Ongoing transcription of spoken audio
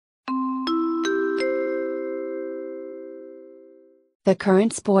The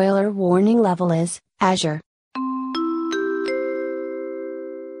current spoiler warning level is Azure.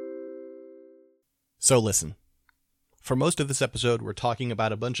 So listen. For most of this episode, we're talking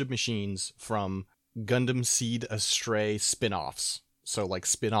about a bunch of machines from Gundam Seed Astray spin-offs. So like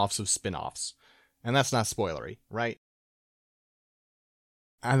spin-offs of spin-offs. And that's not spoilery, right?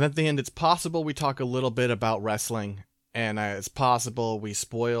 And at the end, it's possible we talk a little bit about wrestling, and it's possible we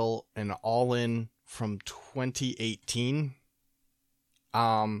spoil an All-In from 2018.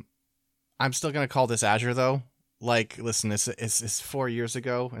 I'm still gonna call this Azure though. Like, listen, it's 4 years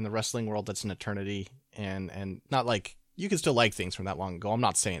ago in the wrestling world. That's an eternity, and not like you can still like things from that long ago. I'm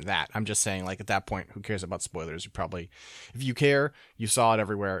not saying that. I'm just saying, like, at that point, who cares about spoilers? You probably, if you care, you saw it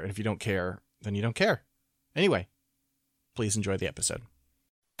everywhere, and if you don't care, then you don't care. Anyway, please enjoy the episode.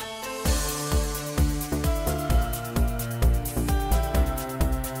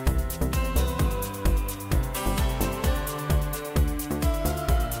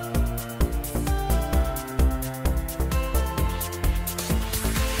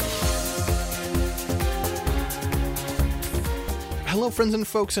 Hello friends and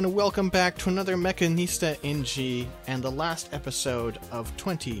folks, and welcome back to another Mechanista NG and the last episode of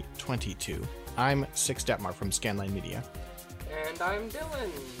 2022. I'm Six Detmar from Scanline Media. And I'm Dylan.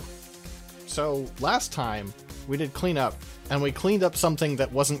 So last time we did cleanup, and we cleaned up something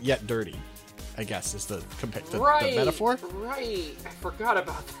that wasn't yet dirty, I guess is the metaphor? Right, I forgot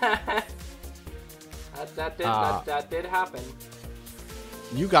about that. That did happen.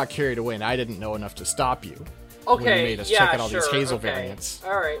 You got carried away and I didn't know enough to stop you. Okay, when you made us check out all these Hazel variants.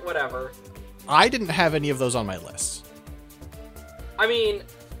 Alright, whatever. I didn't have any of those on my list. I mean,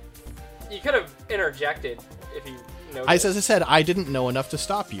 you could have interjected if you noticed. As I said, I didn't know enough to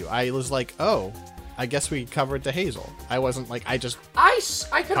stop you. I was like, oh, I guess we covered the Hazel. I wasn't like, I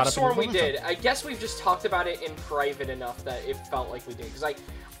could have sworn we did. I guess we've just talked about it in private enough that it felt like we did. Because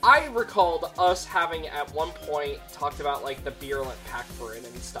I recalled us having at one point talked about like the virulent Packforin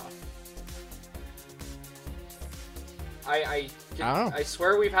and stuff. I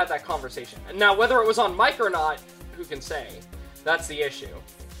swear we've had that conversation. Now, whether it was on mic or not, who can say? That's the issue.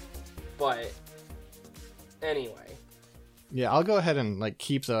 But anyway. Yeah, I'll go ahead and like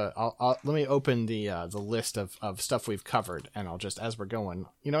keep the. Let me open the list of stuff we've covered, and I'll just as we're going.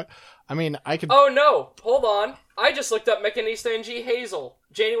 You know what? I mean, I could. Oh no! Hold on. I just looked up Mechanista NG Hazel,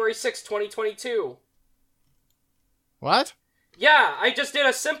 January 6, 2022. What? Yeah, I just did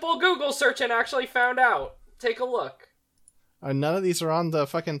a simple Google search and actually found out. Take a look. None of these are on the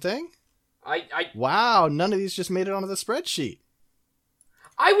fucking thing? I Wow, none of these just made it onto the spreadsheet.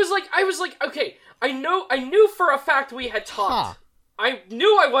 I was like, okay, I knew for a fact we had talked. Huh. I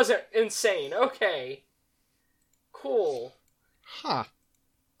knew I wasn't insane. Okay. Cool. Huh.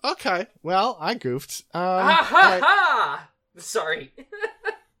 Okay. Well, I goofed. Ha ha ha! Sorry.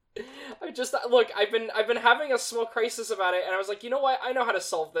 Look, I've been having a small crisis about it, and I was like, you know what? I know how to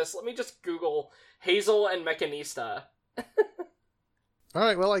solve this. Let me just Google Hazel and Mechanista.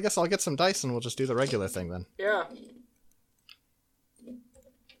 Alright, well, I guess I'll get some dice and we'll just do the regular thing then. Yeah.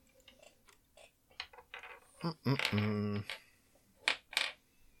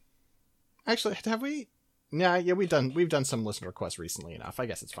 Actually, have we? Yeah, we've done some listener requests recently enough. I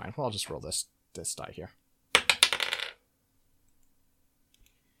guess it's fine. Well, I'll just roll this die here.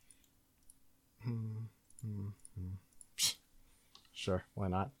 Sure, why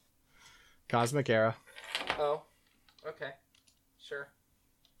not? Cosmic Era. Oh. Okay. Sure.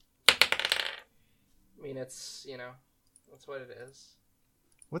 I mean, it's, that's what it is.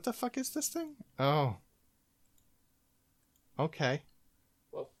 What the fuck is this thing? Oh. Okay.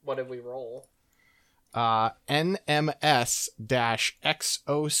 Well, what did we roll?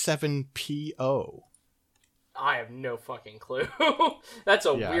 NMS-X07PO. I have no fucking clue. That's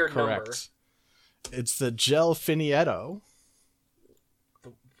a weird correct. Number. It's the Gel Finietto.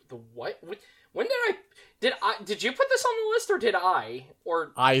 The what? When did you put this on the list or did I?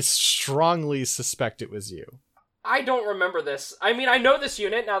 Or I strongly suspect it was you. I don't remember this. I mean, I know this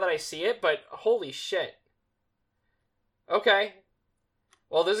unit now that I see it, but holy shit. Okay.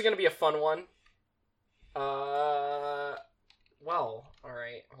 Well, this is going to be a fun one. Well,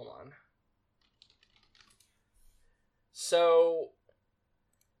 alright, hold on. So,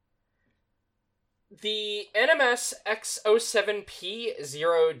 the NMS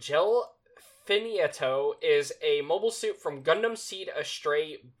X07P0 Gel Finietto is a mobile suit from Gundam Seed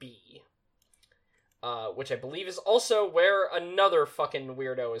Astray B. Which I believe is also where another fucking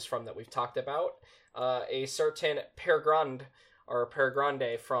weirdo is from that we've talked about. A certain Peregrande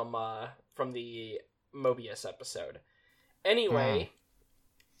from the Mobius episode. Anyway,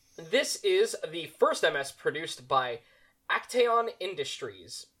 this is the first MS produced by Acteon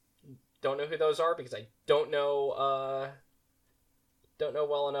Industries. Don't know who those are because I don't know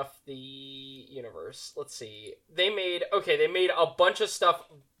well enough the universe. Let's see. They made a bunch of stuff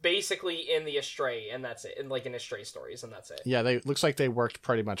basically in the Astray, and that's it. In Astray stories, and that's it. Yeah, looks like they worked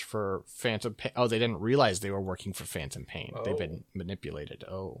pretty much for Phantom Pain. Oh, they didn't realize they were working for Phantom Pain. Oh. They've been manipulated.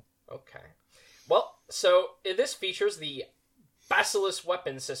 Oh. Okay. Well, so this features the Basilisk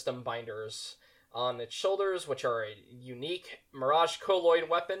weapon system binders on its shoulders, which are a unique Mirage Colloid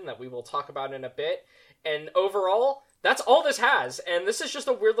weapon that we will talk about in a bit. And overall, that's all this has. And this is just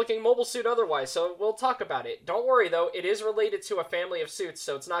a weird-looking mobile suit otherwise, so we'll talk about it. Don't worry, though. It is related to a family of suits,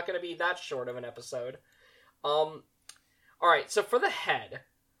 so it's not going to be that short of an episode. Alright, so for the head,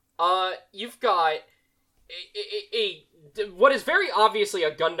 you've got what is very obviously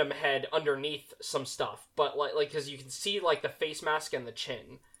a Gundam head underneath some stuff, but because you can see the face mask and the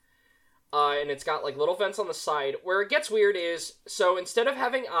chin. And it's got little vents on the side. Where it gets weird is, so instead of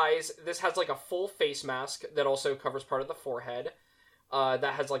having eyes, this has a full face mask that also covers part of the forehead.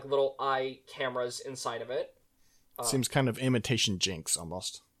 That has little eye cameras inside of it. Seems kind of imitation Jinx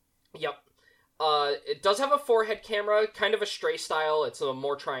almost. Yep. It does have a forehead camera, kind of a Stray style. It's a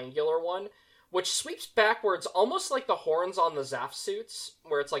more triangular one, which sweeps backwards, almost like the horns on the Zaf suits,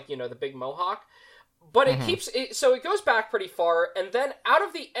 where it's the big mohawk. But it keeps it, so it goes back pretty far, and then out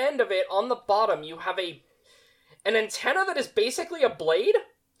of the end of it, on the bottom, you have an antenna that is basically a blade.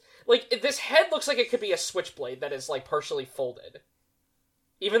 This head looks like it could be a switchblade that is partially folded.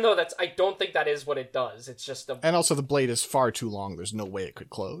 Even though I don't think that is what it does. It's just a... And also the blade is far too long. There's no way it could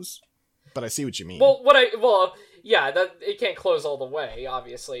close. But I see what you mean. That it can't close all the way,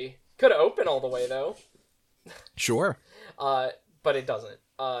 obviously. Could open all the way, though. Sure. But it doesn't.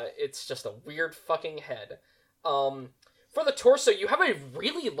 It's just a weird fucking head. For the torso, you have a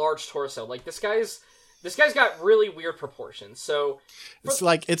really large torso. This guy's got really weird proportions. So it's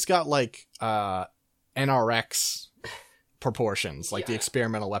got NRX proportions, the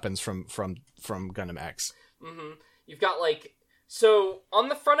experimental weapons from Gundam X. Mm-hmm. You've got so on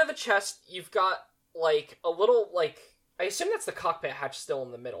the front of the chest, you've got a little I assume that's the cockpit hatch still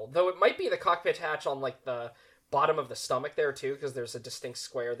in the middle, though it might be the cockpit hatch on the bottom of the stomach there too, because there's a distinct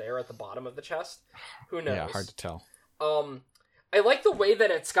square there at the bottom of the chest. Who knows? Yeah, hard to tell. I like the way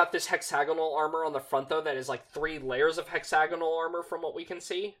that it's got this hexagonal armor on the front, though, that is 3 layers of hexagonal armor from what we can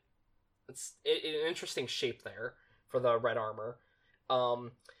see. It's an interesting shape there for the red armor.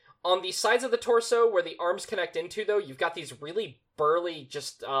 On the sides of the torso, where the arms connect into, though, you've got these really burly,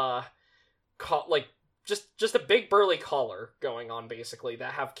 just a big burly collar going on, basically,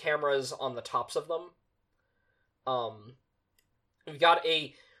 that have cameras on the tops of them. We've got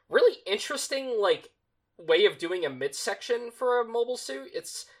a really interesting, way of doing a midsection for a mobile suit.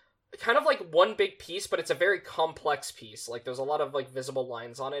 It's kind of one big piece, but it's a very complex piece. There's a lot of, visible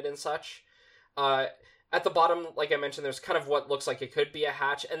lines on it and such. At the bottom, like I mentioned, there's kind of what looks like it could be a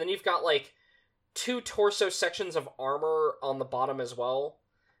hatch, and then you've got, 2 torso sections of armor on the bottom as well,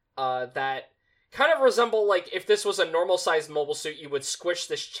 that kind of resemble, if this was a normal-sized mobile suit, you would squish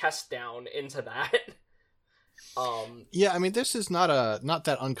this chest down into that. Yeah, I mean, this is not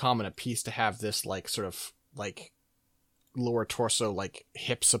that uncommon a piece to have this sort of lower torso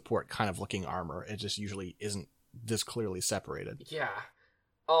hip support kind of looking armor. It just usually isn't this clearly separated. Yeah.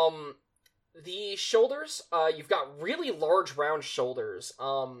 The shoulders, you've got really large round shoulders.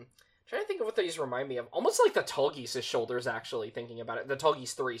 Trying to think of what these remind me of. Almost like the Tallgeese' shoulders, actually, thinking about it. The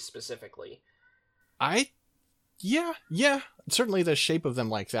Tallgeese 3 specifically. Yeah, certainly the shape of them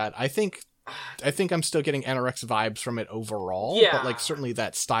like that. I think I'm still getting NRX vibes from it overall. Yeah. But certainly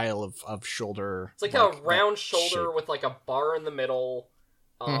that style of shoulder. It's a round shoulder shape with a bar in the middle.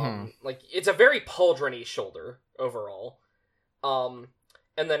 It's a very pauldron-y shoulder overall.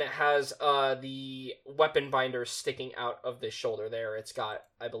 And then it has the weapon binders sticking out of the shoulder there. It's got,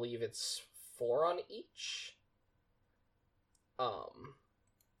 I believe it's 4 on each.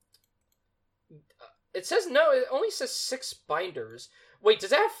 It says no, it only says 6 binders. Wait,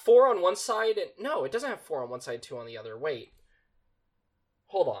 does it have 4 on one side? No, it doesn't have 4 on one side, 2 on the other. Wait.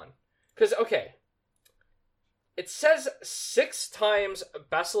 Hold on. Because, okay. It says 6 times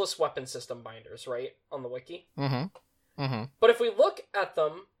Basilisk weapon system binders, right? On the wiki. But if we look at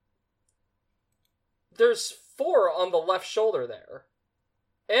them, there's 4 on the left shoulder there.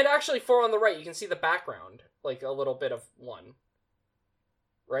 And actually 4 on the right. You can see the background. A little bit of 1.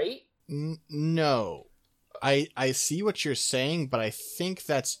 Right? No. I see what you're saying, but I think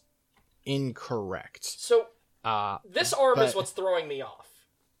that's incorrect. So, this arm is what's throwing me off.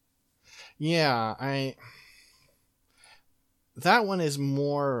 Yeah, that one is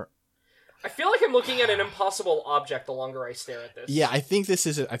more... I feel like I'm looking at an impossible object the longer I stare at this. Yeah, I think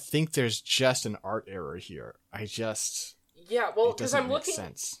I think there's just an art error here. Yeah, well, it because doesn't I'm make looking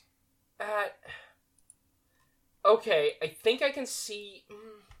sense. at... Okay, I think I can see...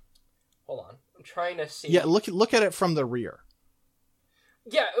 Hold on. I'm trying to see... Yeah, look at it from the rear.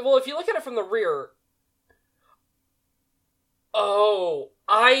 Yeah, well, if you look at it from the rear... Oh,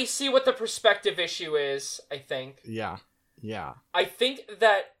 I see what the perspective issue is, I think. Yeah. I think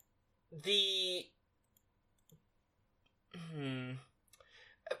that the...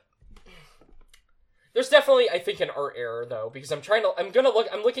 There's definitely, I think, an art error, though, because I'm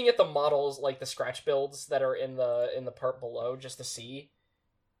looking at the models, like the scratch builds that are in the part below, just to see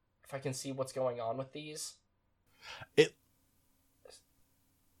if I can see what's going on with these.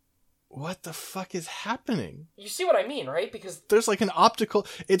 What the fuck is happening? You see what I mean, right? Because there's like an optical...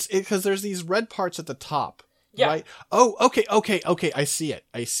 It's because there's these red parts at the top. Yeah. Right? Oh, okay. I see it.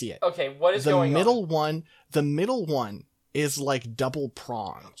 Okay, what is going on? The middle one is like double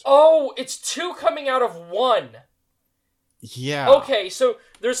pronged. Oh, it's two coming out of one. Yeah. Okay, so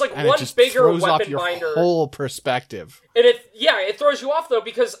there's like and one it just bigger throws weapon off your binder. Whole perspective. And it throws you off though,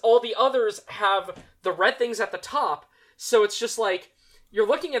 because all the others have the red things at the top. So it's just like you're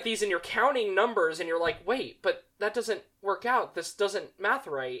looking at these and you're counting numbers and you're like, wait, but that doesn't work out. This doesn't math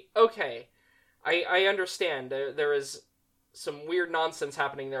right. Okay. I understand. There is some weird nonsense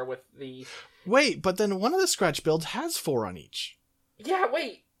happening there with the... Wait, but then one of the scratch builds has 4 on each. Yeah,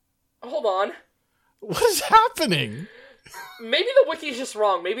 wait. Hold on. What is happening? Maybe the wiki's just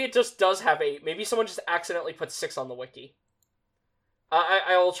wrong. Maybe it just does have 8. Maybe someone just accidentally put 6 on the wiki.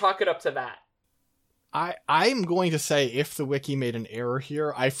 I will chalk it up to that. I'm going to say if the wiki made an error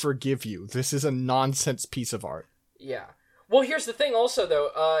here, I forgive you. This is a nonsense piece of art. Yeah. Well, here's the thing also, though.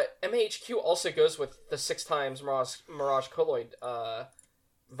 MAHQ also goes with the 6 times Mirage Colloid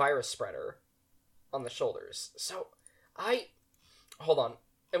virus spreader on the shoulders. So, hold on.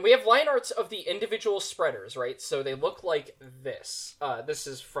 And we have line arts of the individual spreaders, right? So they look like this. This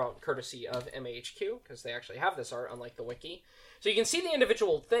is from courtesy of MAHQ, because they actually have this art, unlike the wiki. So you can see the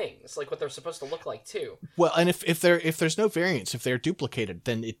individual things, like what they're supposed to look like, too. Well, and if there's no variance, if they're duplicated,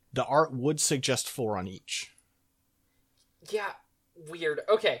 then the art would suggest 4 on each. Yeah, weird.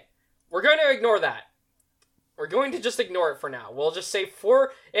 Okay, we're going to ignore that. We're going to just ignore it for now. We'll just say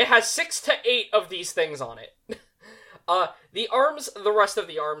 4... It has 6 to 8 of these things on it. The arms, the rest of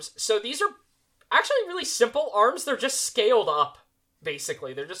the arms. So these are actually really simple arms. They're just scaled up,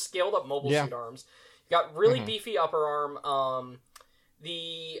 basically. They're just scaled up mobile suit arms. You got really beefy upper arm.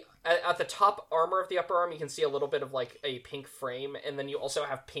 At the top armor of the upper arm, you can see a little bit of like a pink frame, and then you also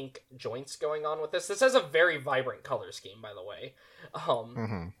have pink joints going on with this. This has a very vibrant color scheme, by the way.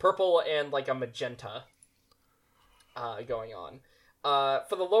 Purple and like a magenta going on.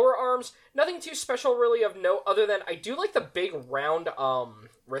 For the lower arms, nothing too special really of note, other than I do like the big round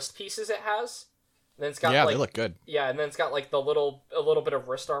wrist pieces it has. And then it's got they look good. Yeah, and then it's got like a little bit of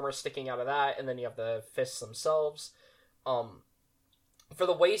wrist armor sticking out of that, and then you have the fists themselves. For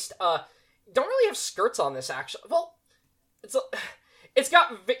the waist, don't really have skirts on this actually. Well, it's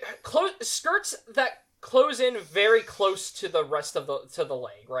got skirts that close in very close to the rest of the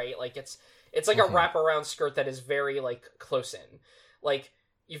leg, right? Like it's like a wraparound skirt that is very like close in. Like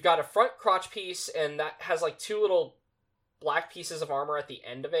you've got a front crotch piece, and that has like 2 little black pieces of armor at the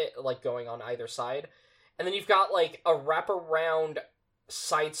end of it, like going on either side. And then you've got like a wraparound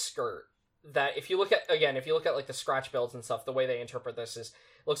side skirt that if you look at like the scratch builds and stuff, the way they interpret this is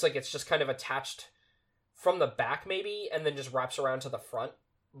looks like it's just kind of attached from the back maybe, and then just wraps around to the front.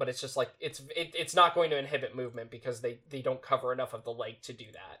 But it's just like it's not going to inhibit movement because they don't cover enough of the leg to do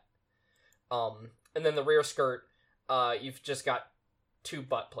that. And then the rear skirt, you've just got 2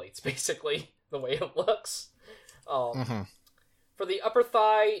 butt plates basically, the way it looks. For the upper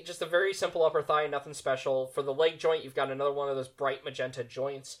thigh, just a very simple upper thigh, nothing special. For the leg joint, you've got another one of those bright magenta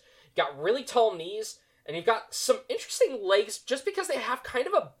joints. You've got really tall knees, and you've got some interesting legs just because they have kind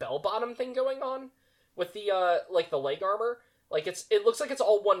of a bell-bottom thing going on with the like the leg armor. Like it looks like it's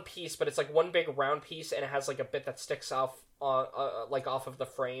all one piece, but it's like one big round piece, and it has like a bit that sticks off like off of the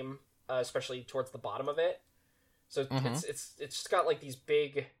frame, especially towards the bottom of it. So it's just got like these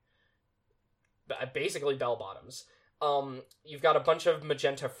big, basically bell bottoms. You've got a bunch of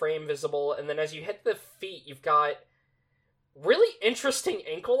magenta frame visible, and then as you hit the feet, you've got really interesting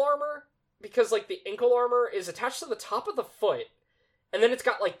ankle armor, because like the ankle armor is attached to the top of the foot, and then it's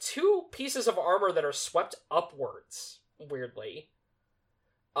got like 2 pieces of armor that are swept upwards, weirdly.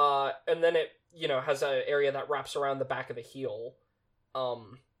 And then it, has an area that wraps around the back of the heel.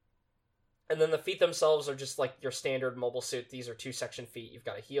 And And then the feet themselves are just like your standard mobile suit. These are 2-section feet. You've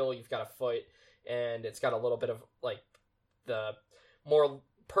got a heel, you've got a foot, and it's got a little bit of like the more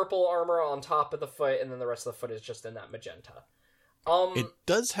purple armor on top of the foot, and then the rest of the foot is just in that magenta. It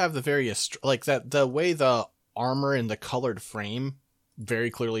does have the very like that the way the armor and the colored frame very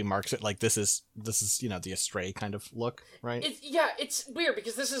clearly marks it. Like this is the Astray kind of look, right? It's weird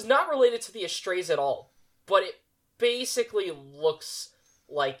because this is not related to the Astrays at all, but it basically looks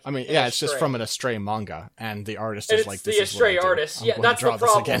like. I mean, it's just from an Astray manga, and the artist is like, "This the Astray artist." Yeah, that's the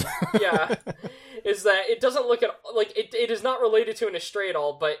problem. Yeah, is that it doesn't look at like it is not related to an Astray at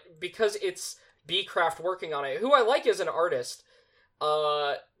all, but because it's B-Craft working on it, who I like as an artist.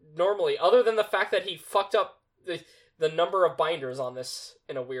 Normally, other than the fact that he fucked up the number of binders on this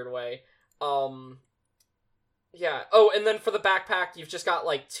in a weird way. Yeah. Oh, and then for the backpack, you've just got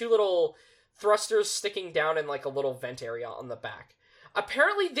like 2 little thrusters sticking down in like a little vent area on the back.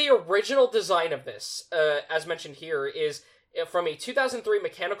 Apparently, the original design of this, as mentioned here, is from a 2003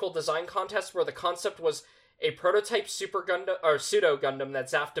 mechanical design contest where the concept was a prototype Super Gundam or Pseudo Gundam that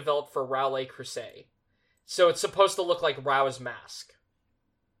Zaf developed for Rowley Crusade. So it's supposed to look like Rao's mask.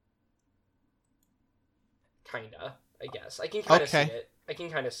 Kinda, I guess. I can kind of see it. I can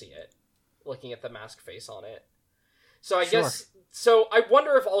kind of see it, looking at the mask face on it. So I guess... So I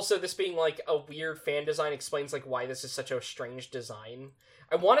wonder if also this being like a weird fan design explains like why this is such a strange design.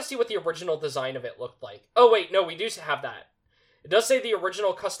 I want to see what the original design of it looked like. Oh wait, no, we do have that. It does say the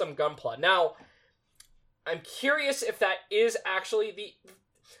original custom Gunpla. Now, I'm curious if that is actually the...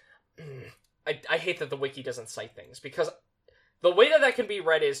 I hate that the wiki doesn't cite things, because the way that can be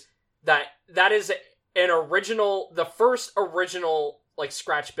read is that is an original, the first original, like,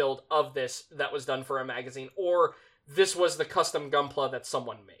 scratch build of this that was done for a magazine, or this was the custom Gunpla that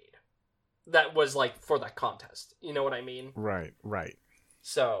someone made. That was, like, for that contest. You know what I mean? Right.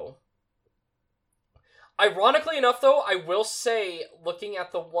 So, ironically enough, though, I will say, looking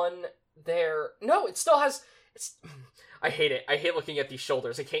at the one there... No, it still has... I hate it. I hate looking at these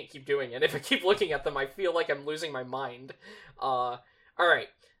shoulders. I can't keep doing it. If I keep looking at them, I feel like I'm losing my mind. Alright.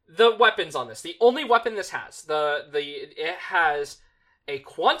 The weapons on this. The only weapon this has. It has a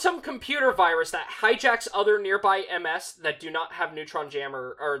quantum computer virus that hijacks other nearby MS that do not have neutron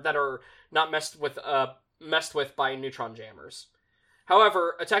jammer, or that are not messed with by neutron jammers.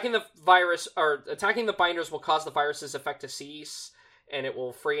 However, attacking the binders will cause the virus's effect to cease, and it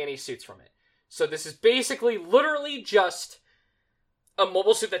will free any suits from it. So this is basically literally just a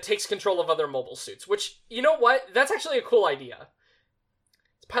mobile suit that takes control of other mobile suits, which, you know what? That's actually a cool idea.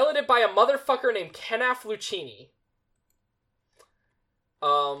 It's piloted by a motherfucker named Kenaf Lucchini.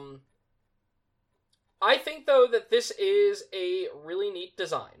 I think, though, that this is a really neat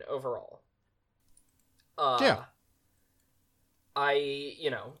design overall. Yeah. I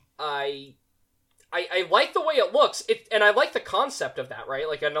like the way it looks, and I like the concept of that, right?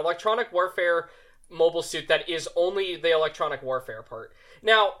 Like an electronic warfare mobile suit that is only the electronic warfare part.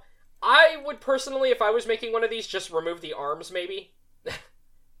 Now, I would personally, if I was making one of these, just remove the arms, maybe.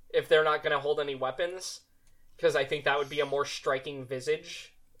 If they're not going to hold any weapons. Because I think that would be a more striking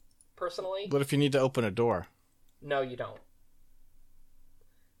visage, personally. What if you need to open a door? No, you don't.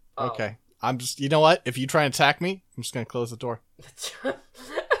 Okay. I'm just, you know what? If you try and attack me, I'm just going to close the door.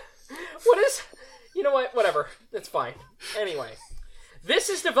 You know what? Whatever. It's fine. Anyway. This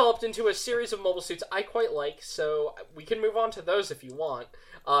is developed into a series of mobile suits I quite like, so we can move on to those if you want.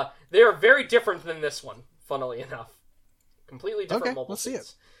 They are very different than this one, funnily enough. Completely different mobile suits. Let's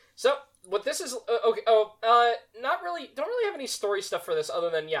see it. So, what this is... not really... Don't really have any story stuff for this other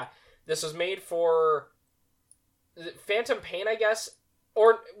than, this was made for... Phantom Pain, I guess?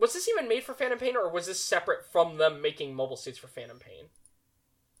 Or was this even made for Phantom Pain, or was this separate from them making mobile suits for Phantom Pain?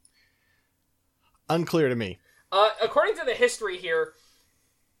 Unclear to me. According to the history here,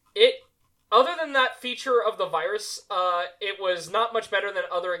 other than that feature of the virus, it was not much better than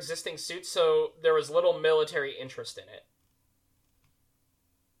other existing suits, so there was little military interest in it.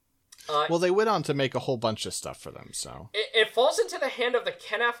 Well, they went on to make a whole bunch of stuff for them, so... It falls into the hand of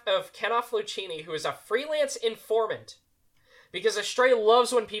Kenaf Lucchini, who is a freelance informant. Because Astray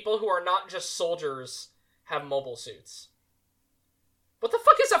loves when people who are not just soldiers have mobile suits. What the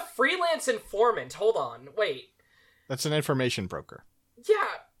fuck is a freelance informant? Hold on, wait. That's an information broker. Yeah,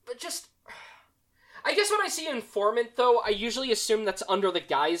 but just... I guess when I see informant, though, I usually assume that's under the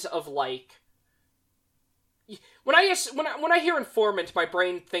guise of, like... When I hear informant, my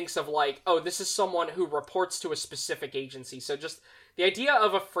brain thinks of, like, oh, this is someone who reports to a specific agency. So just the idea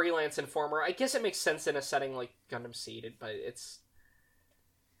of a freelance informer, I guess it makes sense in a setting like Gundam Seed, but it's...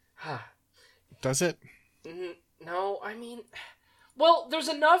 Does it? No, I mean... Well, there's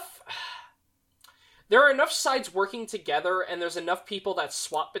enough... there are enough sides working together, and there's enough people that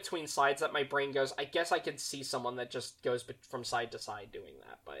swap between sides that my brain goes, I guess I could see someone that just goes from side to side doing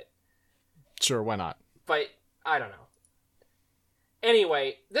that, but... Sure, why not? But, I don't know.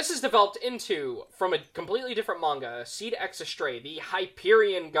 Anyway, this is developed into, from a completely different manga, Seed X Astray, the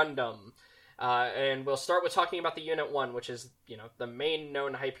Hyperion Gundam. And we'll start with talking about the Unit 1, which is, the main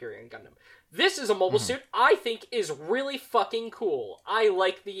known Hyperion Gundam. This is a mobile suit I think is really fucking cool. I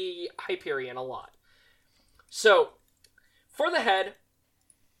like the Hyperion a lot. So, for the head,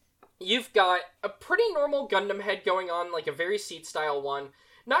 you've got a pretty normal Gundam head going on, like a very Seed style one.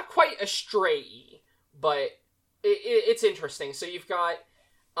 Not quite Astray-y, but it's interesting. So you've got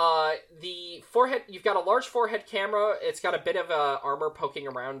the forehead, you've got a large forehead camera. It's got a bit of armor poking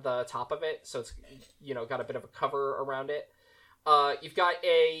around the top of it, so it's got a bit of a cover around it. You've got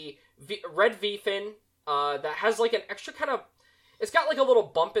a red V-fin that has like an extra kind of, it's got like a little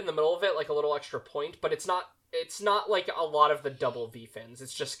bump in the middle of it, like a little extra point, but it's not like a lot of the double V-fins.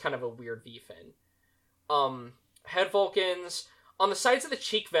 It's just kind of a weird V-fin. Head Vulcans. On the sides of the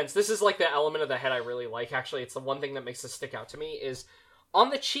cheek vents, this is like the element of the head I really like, actually. It's the one thing that makes this stick out to me, is on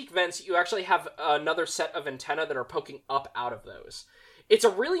the cheek vents, you actually have another set of antennae that are poking up out of those. It's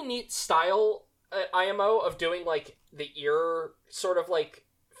a really neat style, IMO, of doing, like, the ear sort of, like,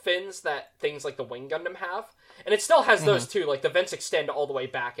 fins that things like the Wing Gundam have. And it still has those, too. Like, the vents extend all the way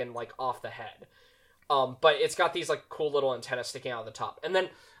back and, like, off the head. But it's got these, like, cool little antennas sticking out of the top. And then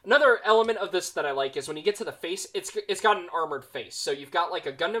another element of this that I like is when you get to the face, it's got an armored face. So you've got, like,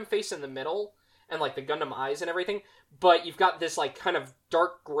 a Gundam face in the middle, and, like, the Gundam eyes and everything, but you've got this, like, kind of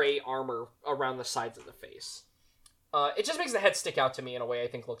dark gray armor around the sides of the face. It just makes the head stick out to me in a way I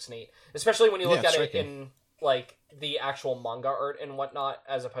think looks neat. Especially when you look at it in, like, the actual manga art and whatnot,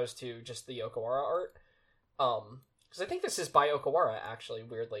 as opposed to just the Okawara art. Because I think this is by Okawara, actually,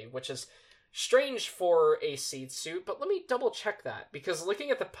 weirdly, which is strange for a Seed suit, but let me double check that, because looking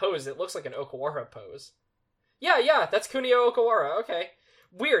at the pose, it looks like an Okawara pose. Yeah, that's Kunio Okawara, okay.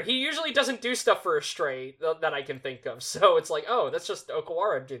 Weird, he usually doesn't do stuff for Astray that I can think of, so it's like, oh, that's just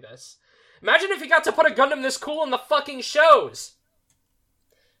Okawara do this. Imagine if he got to put a Gundam this cool in the fucking shows!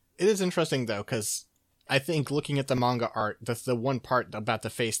 It is interesting, though, because I think looking at the manga art, that's the one part about the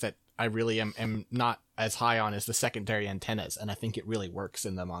face that I really am not as high on is the secondary antennas, and I think it really works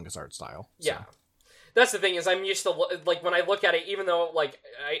in the manga's art style. So. Yeah. That's the thing, is I'm used to, like, when I look at it, even though, like,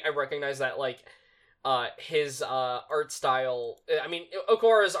 I recognize that, like, his art style, I mean,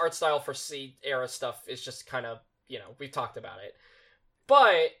 Okawara's art style for Seed era stuff is just kind of, we've talked about it.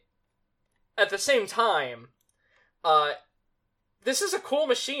 But, at the same time, this is a cool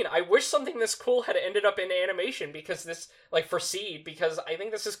machine. I wish something this cool had ended up in animation, because this, like, for Seed, because I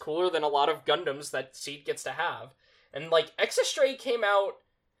think this is cooler than a lot of Gundams that Seed gets to have. And, like, X Astray came out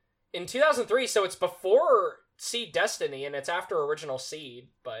in 2003, so it's before Seed Destiny, and it's after original Seed,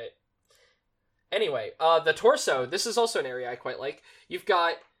 but... Anyway, the torso, this is also an area I quite like. You've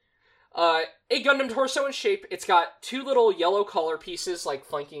got a Gundam torso in shape. It's got two little yellow color pieces, like,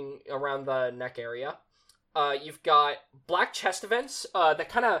 flanking around the neck area. You've got black chest vents, that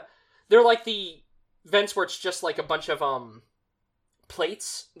kind of... They're like the vents where it's just, like, a bunch of,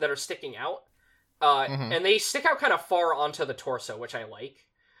 plates that are sticking out. And they stick out kind of far onto the torso, which I like.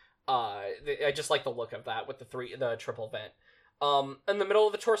 I just like the look of that with the triple vent. In the middle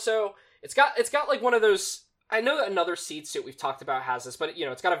of the torso, it's got like one of those, I know that another Seed suit we've talked about has this, but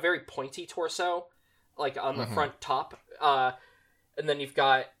it's got a very pointy torso, like on the front top. And then you've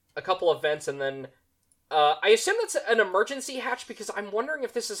got a couple of vents, and then I assume that's an emergency hatch, because I'm wondering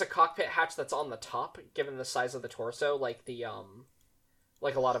if this is a cockpit hatch that's on the top, given the size of the torso, like the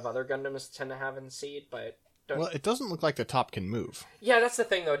like a lot of other Gundams tend to have in Seed, but well, it doesn't look like the top can move. Yeah, that's the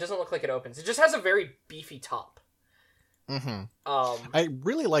thing, though. It doesn't look like it opens. It just has a very beefy top. I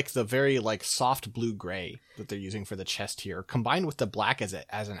really like the very, like, soft blue-gray that they're using for the chest here. Combined with the black as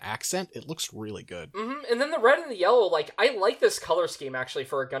an accent, it looks really good. And then the red and the yellow, like, I like this color scheme, actually,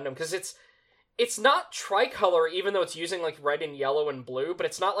 for a Gundam, because it's not tricolor, even though it's using, like, red and yellow and blue, but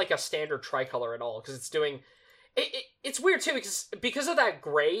it's not, like, a standard tricolor at all, because it's doing... It's weird, too, because of that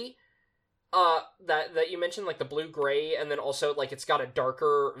gray... that you mentioned, like the blue-gray, and then also, like, it's got a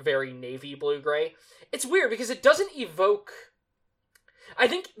darker, very navy blue-gray. It's weird, because it doesn't evoke... I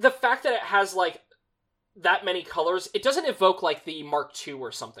think the fact that it has, like, that many colors, it doesn't evoke, like, the Mark II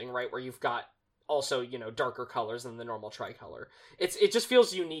or something, right? Where you've got also, darker colors than the normal tricolor. It just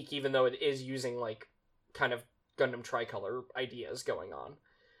feels unique, even though it is using, like, kind of Gundam tricolor ideas going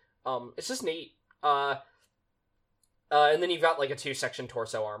on. It's just neat. And then you've got, like, a 2-section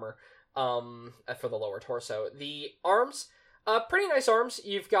torso armor. For the lower torso. The arms, pretty nice arms.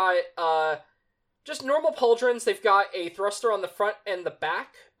 You've got, just normal pauldrons. They've got a thruster on the front and the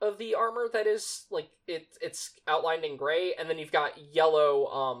back of the armor that is, like, it's outlined in gray, and then you've got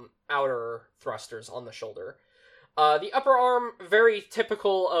yellow outer thrusters on the shoulder. The upper arm, very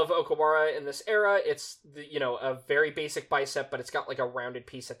typical of Okawara in this era. It's, a very basic bicep, but it's got, like, a rounded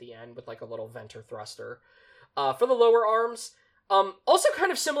piece at the end with, like, a little venter thruster. For the lower arms, also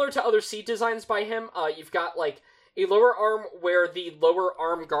kind of similar to other Seed designs by him, you've got, like, a lower arm where the lower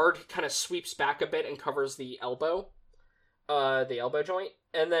arm guard kind of sweeps back a bit and covers the elbow joint.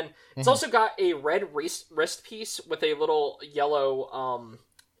 And then it's also got a red wrist piece with a little yellow,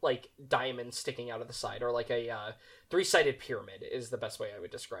 like, diamond sticking out of the side, or like a three-sided pyramid is the best way I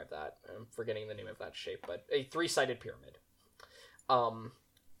would describe that. I'm forgetting the name of that shape, but a three-sided pyramid. And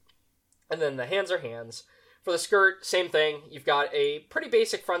then the hands are hands. For the skirt, same thing. You've got a pretty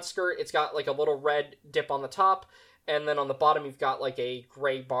basic front skirt. It's got, like, a little red dip on the top, and then on the bottom you've got, like, a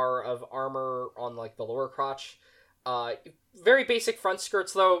gray bar of armor on, like, the lower crotch. Very basic front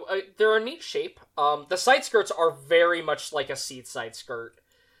skirts, though. They're a neat shape. The side skirts are very much like a Seed side skirt.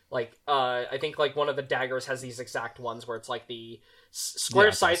 Like, I think, like, one of the daggers has these exact ones where it's, like, the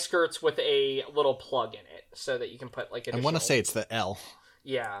square side skirts with a little plug in it, so that you can put, like, additional... I want to say it's the L.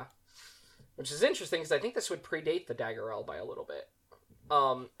 Yeah. Which is interesting, because I think this would predate the dagger L by a little bit.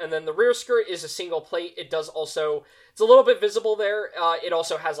 And then the rear skirt is a single plate. It does also... It's a little bit visible there. It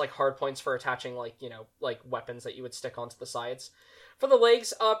also has, like, hard points for attaching, like, like, weapons that you would stick onto the sides. For the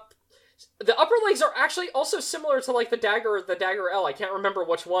legs, the upper legs are actually also similar to, like, the dagger L. I can't remember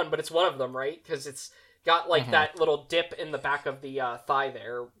which one, but it's one of them, right? Because it's got, like, that little dip in the back of the thigh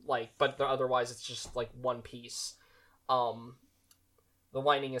there, like, but otherwise it's just, like, one piece. The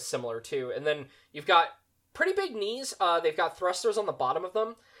lining is similar, too. And then you've got pretty big knees. They've got thrusters on the bottom of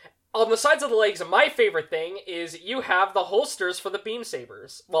them. On the sides of the legs, my favorite thing is you have the holsters for the beam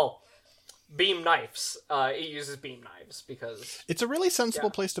sabers. Well, beam knives. It uses beam knives because... It's a really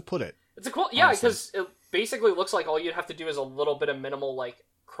sensible place to put it. It's a cool... Yeah, because it basically looks like all you'd have to do is a little bit of minimal, like,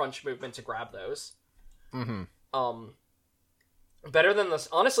 crunch movement to grab those. Mm-hmm. Better than this...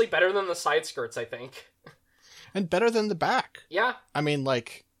 Honestly, better than the side skirts, I think. And better than the back. Yeah. I mean,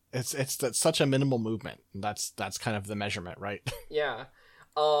 like, it's such a minimal movement. That's kind of the measurement, right? Yeah.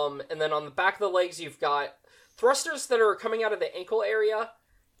 And then on the back of the legs, you've got thrusters that are coming out of the ankle area.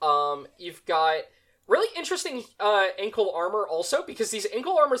 You've got really interesting ankle armor also, because these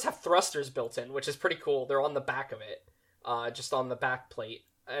ankle armors have thrusters built in, which is pretty cool. They're on the back of it, just on the back plate.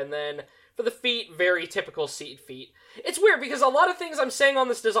 And then for the feet, very typical Seed feet. It's weird, because a lot of things I'm saying on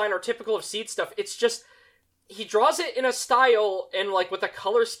this design are typical of Seed stuff. It's just... He draws it in a style and, like, with a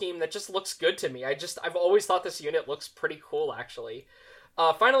color scheme that just looks good to me. I've always thought this unit looks pretty cool, actually.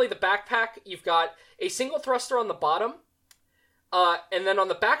 Finally, the backpack, you've got a single thruster on the bottom. And then on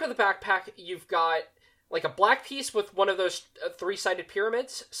the back of the backpack, you've got, like, a black piece with one of those three-sided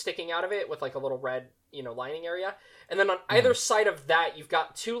pyramids sticking out of it with, like, a little red, lining area. And then on either side of that, you've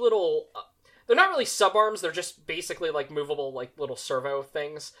got two little... they're not really subarms, they're just basically, like, movable, like, little servo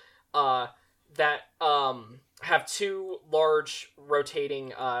things. That have two large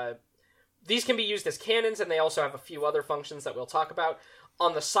rotating... these can be used as cannons, and they also have a few other functions that we'll talk about.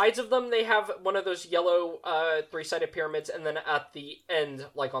 On the sides of them, they have one of those yellow three-sided pyramids, and then at the end,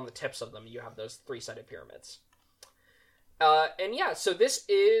 like on the tips of them, you have those three-sided pyramids. And yeah, so this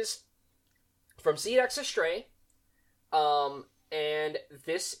is from Seed X Astray, and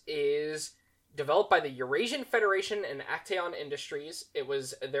this is... developed by the Eurasian Federation and Acteon Industries. It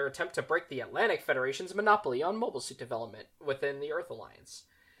was their attempt to break the Atlantic Federation's monopoly on mobile suit development within the Earth Alliance.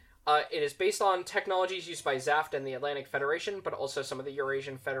 It is based on technologies used by Zaft and the Atlantic Federation, but also some of the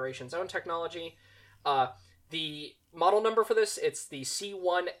Eurasian Federation's own technology. The model number for this, it's the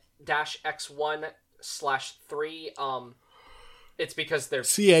C1-X1/3. It's because they're...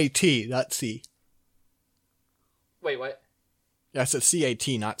 CAT, not C. Wait, what? Yeah, I said CAT,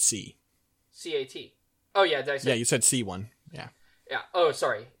 not C. CAT. Oh, yeah, did I say... Yeah, you said C1. Yeah. Yeah. Oh,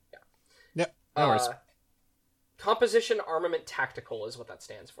 sorry. Yeah. Yep. No worries. Composition Armament Tactical is what that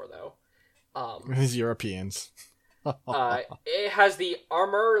stands for, though. These Europeans. It has the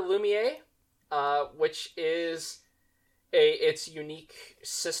Armor Lumiere, which is its unique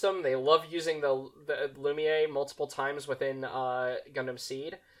system. They love using the Lumiere multiple times within Gundam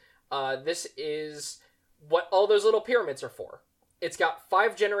Seed. This is what all those little pyramids are for. It's got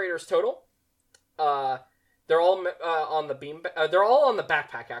 5 generators total. They're all on the beam. They're all on the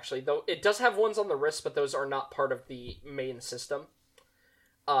backpack, actually. Though it does have ones on the wrist, but those are not part of the main system.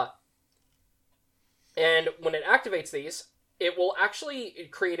 And when it activates these, it will actually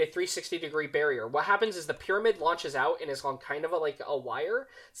create a 360-degree barrier. What happens is the pyramid launches out and is on kind of a wire.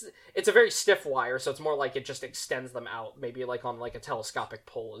 It's a very stiff wire, so it's more like it just extends them out. Maybe like on like a telescopic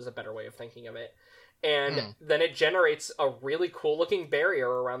pole is a better way of thinking of it. And then it generates a really cool-looking barrier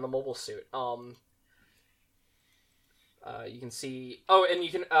around the mobile suit. You can see... Oh, and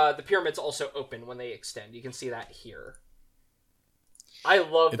you can... the pyramids also open when they extend. You can see that here. I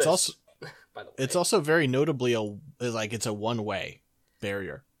love this. Also, by the way. It's also very notably it's a one-way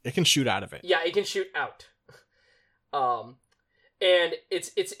barrier. It can shoot out of it. Yeah, it can shoot out. And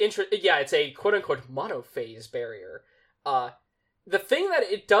it's yeah, it's a quote-unquote monophase barrier. The thing that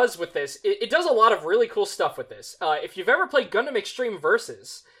it does with this, it does a lot of really cool stuff with this. If you've ever played Gundam Extreme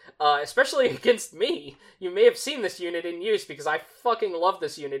Versus, especially against me, you may have seen this unit in use, because I fucking love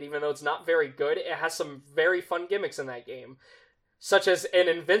this unit, even though it's not very good. It has some very fun gimmicks in that game, such as an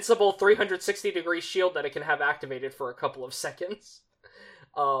invincible 360-degree shield that it can have activated for a couple of seconds,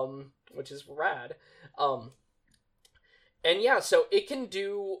 which is rad. And yeah, so it can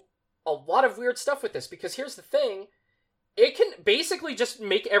do a lot of weird stuff with this, because here's the thing. It can basically just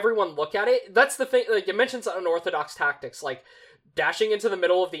make everyone look at it. That's the thing. Like, it mentions unorthodox tactics, like dashing into the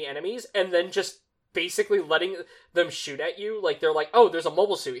middle of the enemies and then just basically letting them shoot at you. Like, they're like, oh, there's a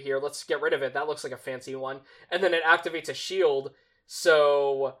mobile suit here. Let's get rid of it. That looks like a fancy one. And then it activates a shield,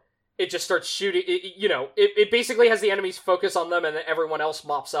 so it just starts shooting. It basically has the enemies focus on them, and then everyone else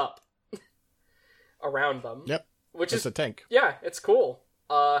mops up around them. Yep. Which is a tank. Yeah, it's cool.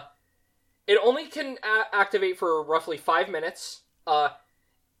 It only can activate for roughly 5 minutes.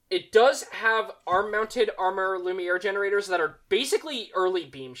 It does have arm-mounted armor Lumiere generators that are basically early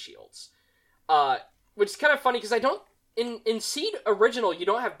beam shields. Which is kind of funny, because I don't... In Seed Original, you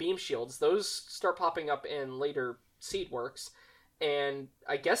don't have beam shields. Those start popping up in later Seed works. And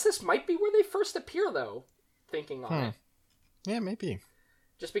I guess this might be where they first appear, though, thinking on it. Yeah, maybe.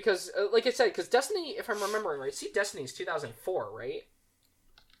 Just because, like I said, because Destiny, if I'm remembering right, Seed Destiny is 2004, right?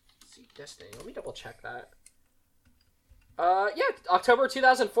 Seed Destiny, let me double check that. Yeah, October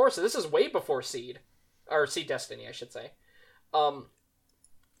 2004, so this is way before Seed. Or Seed Destiny, I should say.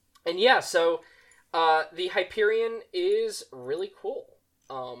 And yeah, so, the Hyperion is really cool.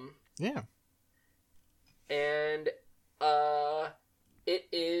 Yeah. And, it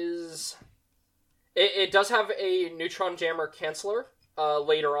does have a neutron jammer canceller,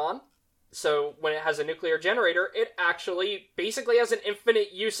 later on. So when it has a nuclear generator, it actually basically has an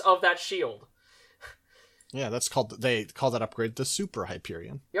infinite use of that shield. Yeah, they call that upgrade the Super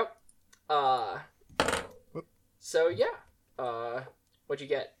Hyperion. Yep. So yeah. What'd you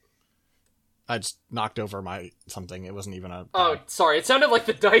get? I just knocked over my something. It wasn't even a... Oh, sorry. It sounded like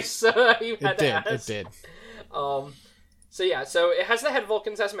the dice you had to ask. It did. So yeah, so it has the head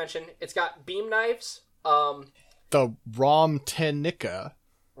Vulcans, as mentioned. It's got beam knives. The Rom Technica.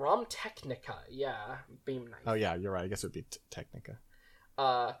 Rom Technica, yeah. Beam knife. Oh yeah, you're right. I guess it would be Technica.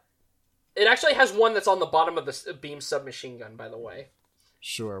 It actually has one that's on the bottom of the beam submachine gun, by the way.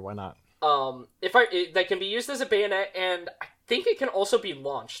 Sure, why not? That can be used as a bayonet, and I think it can also be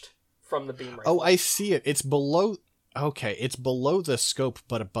launched from the beam rifle. Oh, I see it. It's below... Okay, it's below the scope,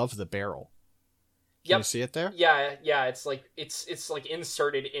 but above the barrel. Can you see it there? Yeah. It's like it's like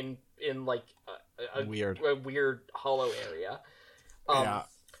inserted in like a weird hollow area. Yeah.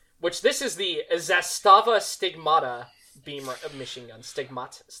 Which this is the Zastava Stigmata beam machine gun.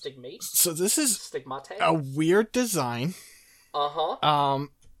 Stigmate. So this is Stigmate. a weird design.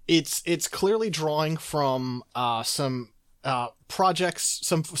 It's clearly drawing from some projects,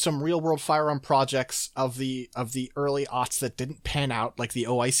 some real world firearm projects of the early aughts that didn't pan out, like the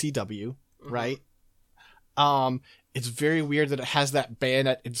OICW, right? It's very weird that it has that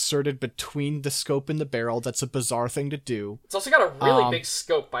bayonet inserted between the scope and the barrel. That's a bizarre thing to do. It's also got a really big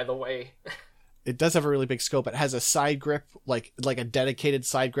scope, by the way. It does have a really big scope. It has a side grip, like a dedicated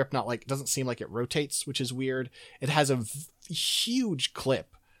side grip, not like, it doesn't seem like it rotates, which is weird. It has a huge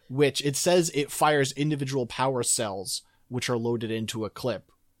clip, which it says it fires individual power cells, which are loaded into a clip,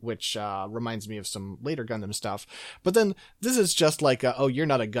 which reminds me of some later Gundam stuff. But then this is just like, oh, you're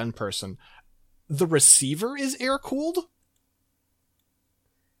not a gun person. The receiver is air-cooled?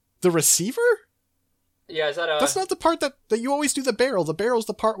 The receiver? Yeah, is that a... That's not the part that you always do the barrel. The barrel's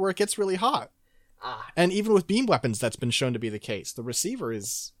the part where it gets really hot. And even with beam weapons, that's been shown to be the case. The receiver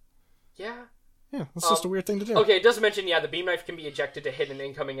is... Yeah. Yeah, that's just a weird thing to do. Okay, it does mention, the beam knife can be ejected to hit an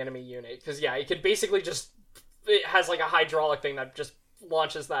incoming enemy unit. Because, it can basically just... It has, like, a hydraulic thing that just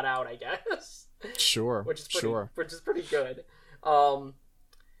launches that out, I guess. Sure, which is pretty good.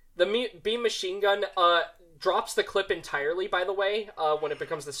 The beam machine gun drops the clip entirely, by the way, when it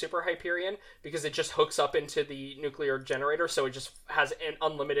becomes the Super Hyperion, because it just hooks up into the nuclear generator, so it just has an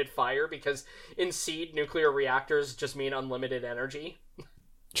unlimited fire, because in Seed, nuclear reactors just mean unlimited energy.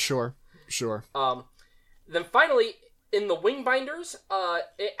 Sure. Then finally, in the Wingbinders,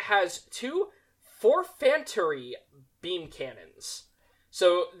 it has 2 Forfantary beam cannons.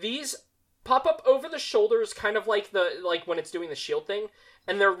 So these pop up over the shoulders, kind of like when it's doing the shield thing,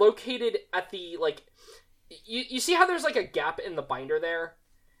 and they're located at the, like, you see how there's, like, a gap in the binder there?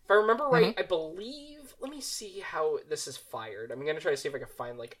 If I remember right, I believe, let me see how this is fired. I'm gonna try to see if I can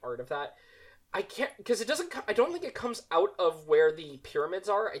find, like, art of that. I can't, because it doesn't, I don't think it comes out of where the pyramids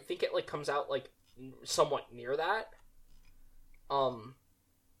are. I think it, like, comes out, like, somewhat near that.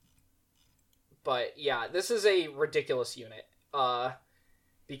 But, yeah, this is a ridiculous unit.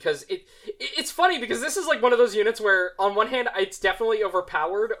 Because it's funny, because this is, like, one of those units where, on one hand, it's definitely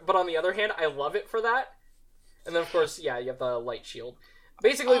overpowered, but on the other hand, I love it for that. And then, of course, yeah, you have the light shield.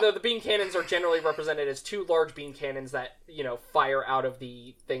 Basically, though, the beam cannons are generally represented as 2 large beam cannons that, fire out of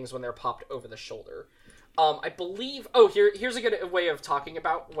the things when they're popped over the shoulder. I believe... Oh, here's a good way of talking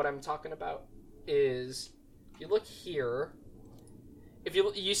about what I'm talking about, is... If you look here... If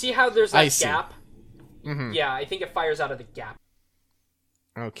you see how there's that gap? Mm-hmm. Yeah, I think it fires out of the gap.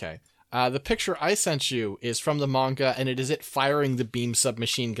 Okay. The picture I sent you is from the manga, and it is it firing the beam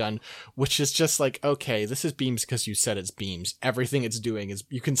submachine gun, which is just like, okay, this is beams because you said it's beams. Everything it's doing is,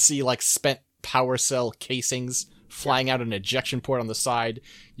 you can see, like, spent power cell casings flying out an ejection port on the side.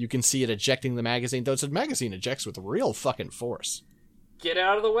 You can see it ejecting the magazine, though the magazine ejects with real fucking force. Get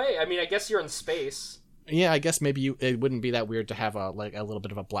out of the way. I mean, I guess you're in space. Yeah, I guess maybe it wouldn't be that weird to have a little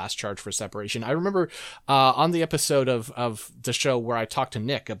bit of a blast charge for separation. I remember on the episode of the show where I talked to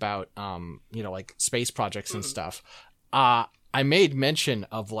Nick about like space projects and stuff. I made mention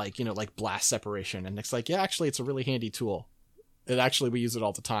of like blast separation, and Nick's like, yeah, actually, it's a really handy tool. We use it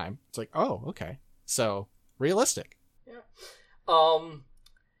all the time. It's like, oh, okay, so realistic. Yeah.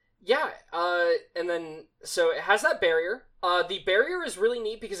 And then so it has that barrier. The barrier is really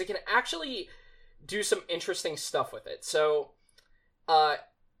neat because it can actually do some interesting stuff with it. So,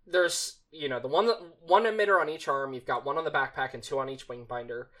 there's, the one emitter on each arm, you've got 1 on the backpack and 2 on each wing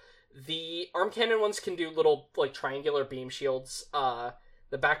binder. The arm cannon ones can do little, like, triangular beam shields. The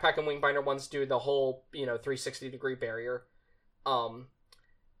backpack and wing binder ones do the whole, 360-degree barrier.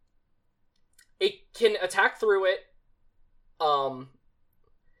 It can attack through it.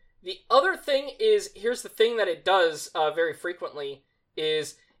 The other thing is, here's the thing that it does, very frequently,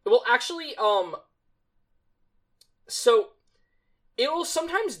 is it will actually, so, it will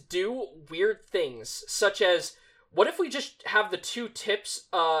sometimes do weird things, such as, what if we just have the 2 tips,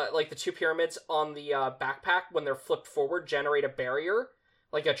 like the 2 pyramids on the backpack, when they're flipped forward, generate a barrier,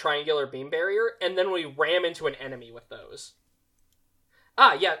 like a triangular beam barrier, and then we ram into an enemy with those.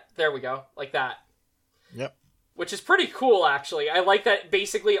 Ah, yeah, there we go, like that. Yep. Which is pretty cool, actually. I like that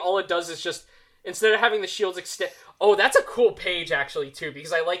basically all it does is just, instead of having the shields extend... Oh, that's a cool page, actually, too,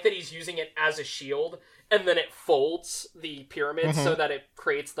 because I like that he's using it as a shield, and then it folds the pyramid so that it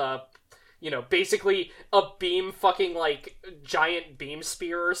creates the, basically a beam fucking, like, giant beam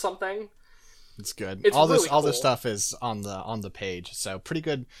spear or something. It's good. It's all really this cool. stuff is on the page, so pretty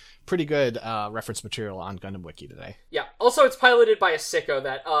good reference material on Gundam Wiki today. Yeah. Also, it's piloted by a sicko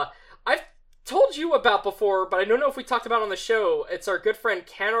that I've told you about before, but I don't know if we talked about on the show. It's our good friend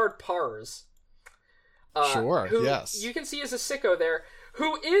Canard Pars. Sure. Who yes. you can see as a sicko there,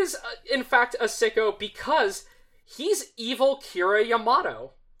 who is in fact a sicko because he's evil Kira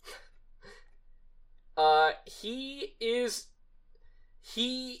Yamato. He is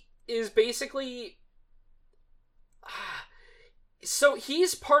basically... So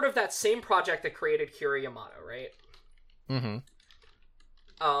he's part of that same project that created Kira Yamato, right?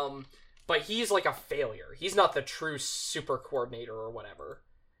 Mm-hmm. But he's like a failure. He's not the true super coordinator or whatever.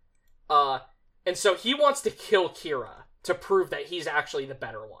 And so he wants to kill Kira to prove that he's actually the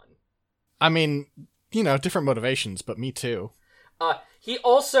better one. I mean, different motivations, but me too. He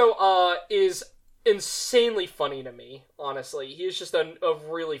also is insanely funny to me, honestly. He is just a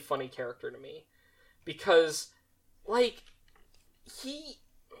really funny character to me. Because, like,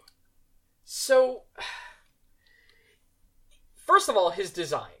 So, first of all, his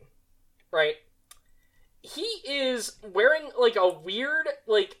design, right? He is wearing, like, a weird,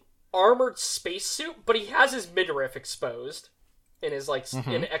 like, armored spacesuit, but he has his midriff exposed in his, like,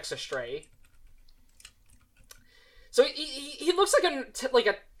 in Exa Stray. So he looks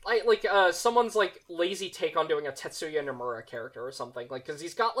like someone's, like, lazy take on doing a Tetsuya Nomura character or something, like, because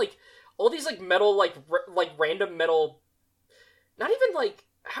he's got, like, all these, like, metal, like random metal, not even, like,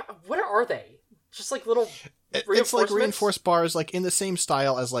 what are they? just like little It's like reinforcements. reinforced bars, like in the same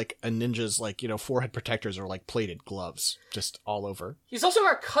style as like a ninja's, like, forehead protectors or like plated gloves, just all over. He's also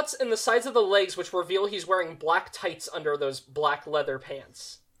got cuts in the sides of the legs, which reveal he's wearing black tights under those black leather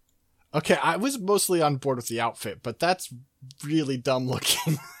pants. Okay, I was mostly on board with the outfit, but that's really dumb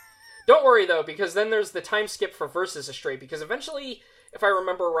looking. Don't worry, though, because then there's the time skip for Versus Astray, because eventually, if I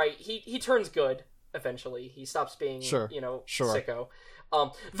remember right, he turns good, eventually. He stops being, Sure. sicko.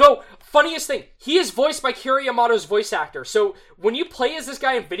 Though, funniest thing, he is voiced by Kira Yamato's voice actor, so when you play as this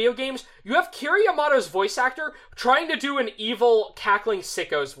guy in video games, you have Kira Yamato's voice actor trying to do an evil, cackling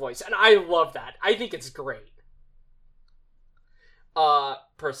sicko's voice, and I love that. I think it's great.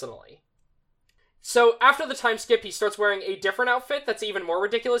 Personally. So, after the time skip, he starts wearing a different outfit that's even more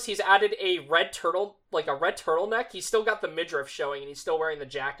ridiculous. He's added a red turtleneck. He's still got the midriff showing, and he's still wearing the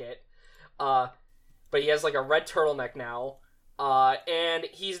jacket. But he has, like, a red turtleneck now. And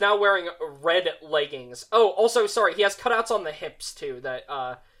he's now wearing red leggings. Oh, also, sorry, he has cutouts on the hips, too,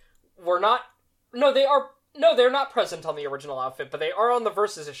 that, were not... No, they're not present on the original outfit, but they are on the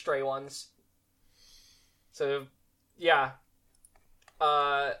Versus Astray ones. So, yeah.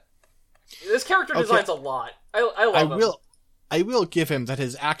 This character design's a lot. I love him. I will give him that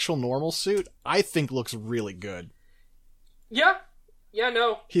his actual normal suit, I think, looks really good. Yeah,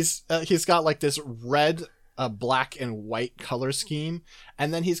 no. He's got like this red, black and white color scheme,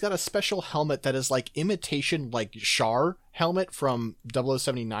 and then he's got a special helmet that is like imitation like Char helmet from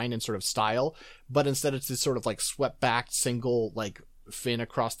 0079 in sort of style, but instead it's this sort of like swept back single like fin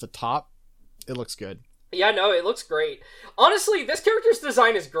across the top. It looks good. Yeah, no, it looks great. Honestly, this character's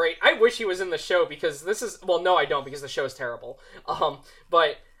design is great. I wish he was in the show because this is... Well, no, I don't because the show is terrible.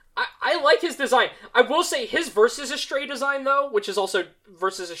 But I like his design. I will say his Versus Astray design, though, which is also...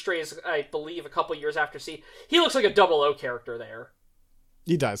 Versus Astray is, I believe, a couple years after Seed. He looks like a 00 character there.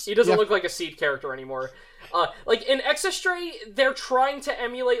 He does. He doesn't look like a Seed character anymore. Like, in X Astray, they're trying to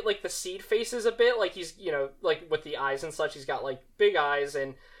emulate, like, the Seed faces a bit. Like, he's, like, with the eyes and such, he's got, like, big eyes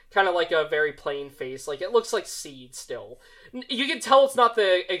and... kind of like a very plain face. Like, it looks like Seed still. You can tell it's not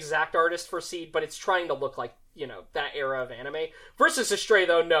the exact artist for Seed, but it's trying to look like, that era of anime. Versus Astray,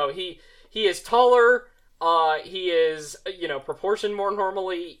 though, no. He is taller. He is, proportioned more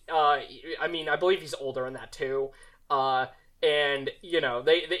normally. I mean, I believe he's older in that, too. And,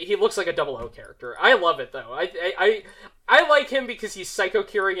 he looks like a 00 character. I love it, though. I like him because he's Psycho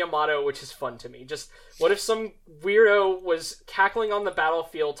Kira Yamato, which is fun to me. Just, what if some weirdo was cackling on the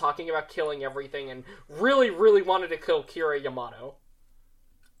battlefield, talking about killing everything, and really, really wanted to kill Kira Yamato?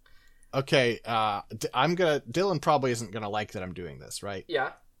 Okay, Dylan probably isn't gonna like that I'm doing this, right?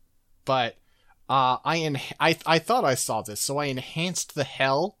 Yeah. But, I thought I saw this, so I enhanced the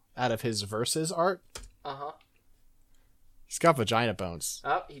hell out of his Versus art. Uh-huh. He's got vagina bones.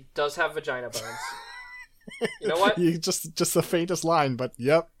 Oh, he does have vagina bones. You know what? Just the faintest line, but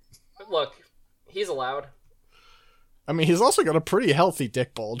yep. Look, he's allowed. I mean, he's also got a pretty healthy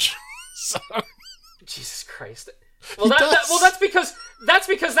dick bulge. So... Jesus Christ. Well, that's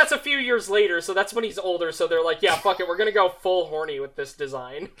because that's a few years later, so that's when he's older, so they're like, yeah, fuck it, we're gonna go full horny with this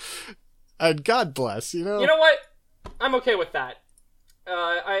design. And God bless, You know what? I'm okay with that.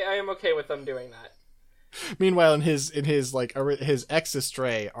 I am okay with them doing that. Meanwhile, in his X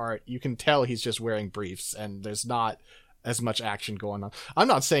Astray art, you can tell he's just wearing briefs, and there's not as much action going on. I'm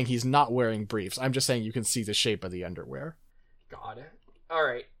not saying he's not wearing briefs. I'm just saying you can see the shape of the underwear. God. All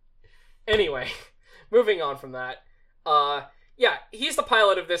right. Anyway, moving on from that. Yeah, he's the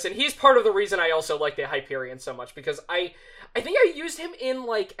pilot of this, and he's part of the reason I also like the Hyperion so much, because I think I used him in,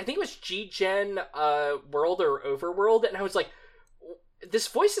 like, I think it was G-Gen World or Overworld, and I was like, this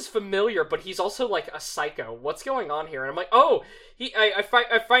voice is familiar, but he's also, like, a psycho. What's going on here? And I'm like, oh, I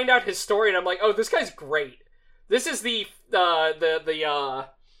find out his story, and I'm like, oh, this guy's great. This is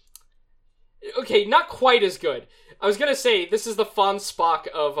okay, not quite as good. I was gonna say, this is the Fawn Spock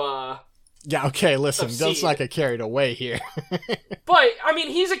of, Yeah, okay, listen, let's not get carried away here. But, I mean,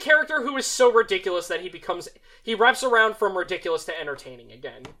 he's a character who is so ridiculous that he wraps around from ridiculous to entertaining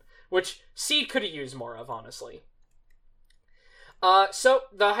again. Which Seed could have used more of, honestly. So,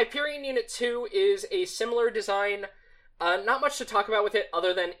 the Hyperion Unit 2 is a similar design. Not much to talk about with it,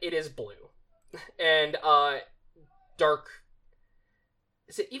 other than it is blue. And, dark...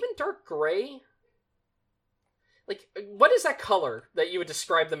 Is it even dark gray? Like, what is that color that you would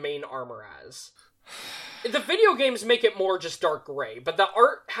describe the main armor as? The video games make it more just dark gray, but the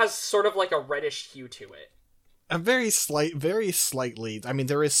art has sort of like a reddish hue to it. A very slightly. I mean,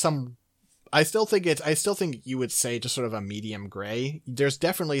 there is some... I still think you would say just sort of a medium gray. There's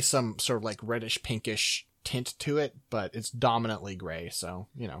definitely some sort of like reddish pinkish tint to it, but it's dominantly gray, so,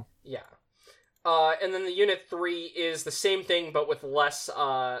 Yeah. And then the Unit 3 is the same thing, but with less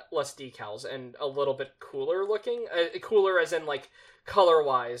decals and a little bit cooler looking. Cooler as in, like,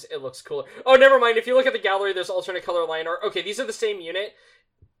 color-wise, it looks cooler. Oh, never mind. If you look at the gallery, there's alternate color line art. Okay, these are the same unit.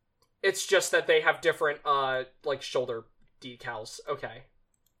 It's just that they have different, like, shoulder decals. Okay.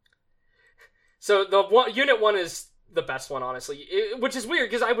 So Unit 1 is the best one, honestly. Which is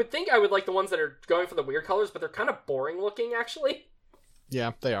weird, because I would think I would like the ones that are going for the weird colors, but they're kind of boring looking, actually.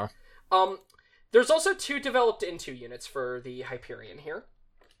 Yeah, they are. There's also 2 developed into units for the Hyperion here.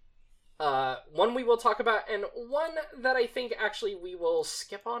 One we will talk about, and one that I think actually we will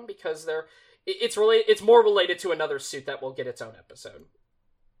skip on because it's more related to another suit that will get its own episode.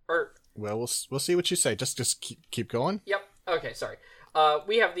 Well, we'll see what you say. Just keep going. Yep. Okay, sorry.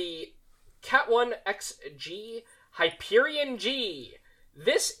 We have the Cat 1 XG Hyperion G.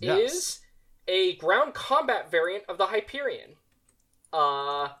 This is a ground combat variant of the Hyperion.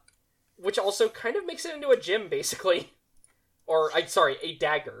 Which also kind of makes it into a gym, basically. Or, a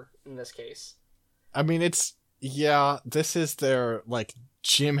dagger, in this case. I mean, this is their, like,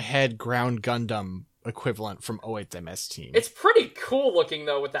 gym head ground Gundam equivalent from 08 MS Team. It's pretty cool looking,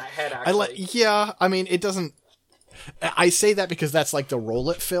 though, with that head, actually. I mean, it doesn't... I say that because that's, like, the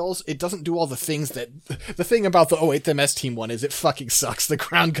role it fills. It doesn't do all the things that... The thing about the 08 MS Team one is it fucking sucks. The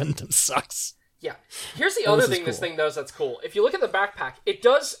ground Gundam sucks. Yeah. Here's the other thing this thing does that's cool. If you look at the backpack, it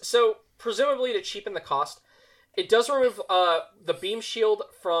does... So, presumably to cheapen the cost, it does remove the beam shield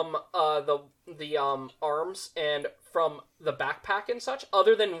from the arms and from the backpack and such,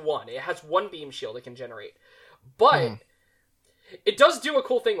 other than one. It has one beam shield it can generate. But it does do a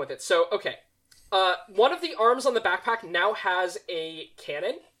cool thing with it. So, okay. One of the arms on the backpack now has a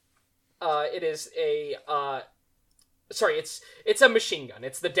cannon. It is a... it's a machine gun.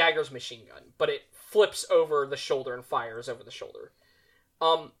 It's the Dagger's machine gun, but it flips over the shoulder and fires over the shoulder.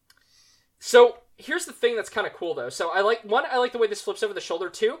 So here's the thing that's kind of cool, though. So I like the way this flips over the shoulder,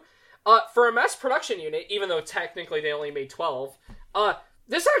 too. For a mass production unit, even though technically they only made 12,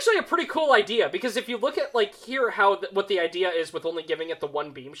 this is actually a pretty cool idea, because if you look at, like, here what the idea is with only giving it the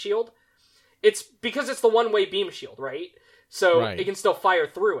one beam shield, it's because it's the one-way beam shield, right? So It can still fire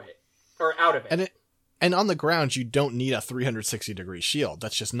through it, or out of it. And on the ground, you don't need a 360-degree shield.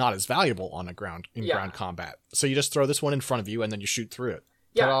 That's just not as valuable on ground combat. So you just throw this one in front of you, and then you shoot through it.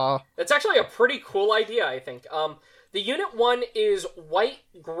 Yeah, Ta-da. That's actually a pretty cool idea, I think. The Unit 1 is white,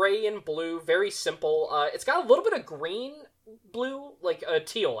 gray, and blue. Very simple. It's got a little bit of green, blue, like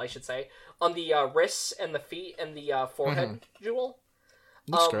teal, I should say, on the wrists and the feet and the forehead jewel.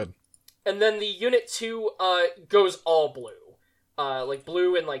 Looks good. And then the Unit 2 goes all blue. Like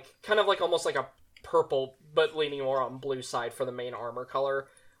blue and like kind of like almost like a purple, but leaning more on blue side for the main armor color.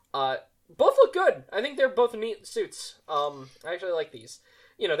 Both look good. I think they're both neat suits. I actually like these.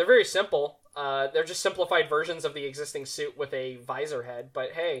 You know, they're very simple. They're just simplified versions of the existing suit with a visor head,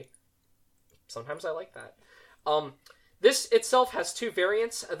 but hey, sometimes I like that. This itself has 2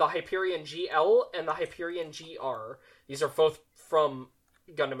 variants, the Hyperion GL and the Hyperion GR. These are both from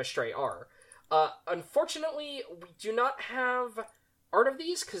Gundam Astray R. Unfortunately, we do not have art of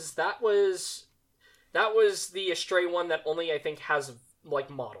these, because that was the Astray one that only, I think, has, like,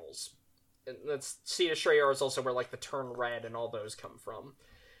 models. And that's Seed Astray R is also where, like, the Turn Red and all those come from.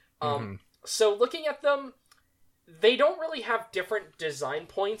 So looking at them, they don't really have different design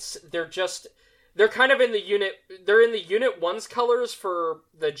points. They're kind of in the unit... They're in the Unit 1's colors for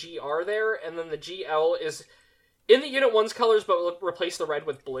the GR there, and then the GL is in the Unit 1's colors, but replace the red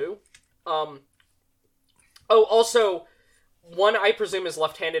with blue. Also, one I presume is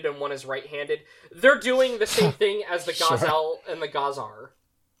left-handed and one is right-handed. They're doing the same thing as the Gazelle and the Gazar.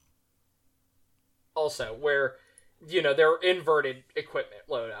 Also, where, you know, they're inverted equipment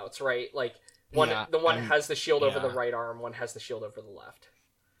loadouts, right? Like, one has the shield over the right arm, one has the shield over the left.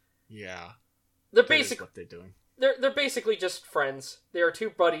 Yeah. They're what they're doing. They're basically just friends. They are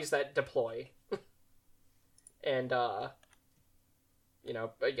 2 buddies that deploy. And, you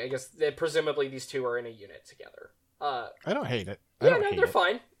know, I guess presumably these 2 are in a unit together. I don't hate it. They're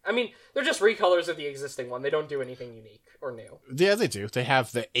fine. I mean, they're just recolors of the existing one. They don't do anything unique or new. Yeah, they do. They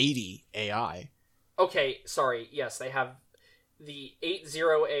have the 80 AI. Okay, sorry. Yes, they have the 80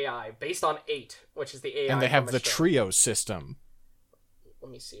 AI, based on 8, which is the AI. And they have the trio system.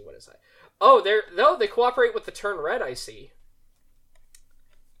 Let me see, what is that? Oh, they cooperate with the Turn Red, I see.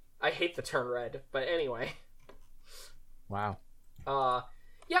 I hate the Turn Red, but anyway. Wow.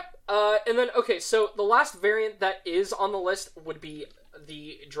 Yep. And then, okay, so the last variant that is on the list would be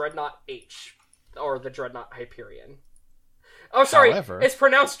the Dreadnought H, or the Dreadnought Hyperion. Oh, sorry, it's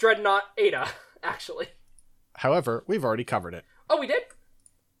pronounced Dreadnought Ada, actually. However, we've already covered it. Oh, we did?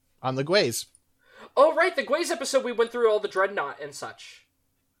 On the Gwaze. Oh, right, the Gweiz episode, we went through all the Dreadnought and such.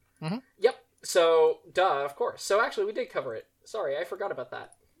 Mm-hmm. Yep. So, duh, of course. So, actually, we did cover it. Sorry, I forgot about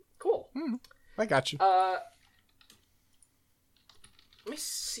that. Cool. I got you. Let me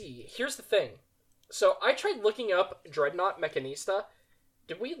see. Here's the thing. So, I tried looking up Dreadnought Mechanista.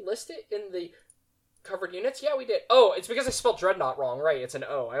 Did we list it in the covered units? Yeah, we did. Oh, it's because I spelled Dreadnought wrong. Right, it's an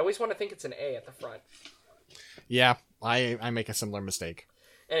O. I always want to think it's an A at the front. Yeah, I make a similar mistake.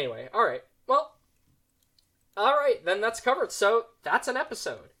 Anyway, alright. Well, alright, then that's covered. So, that's an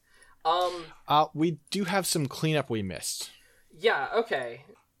episode. We do have some cleanup we missed. Yeah, okay.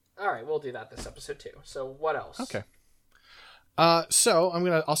 Alright, we'll do that this episode too. So, what else? Okay. So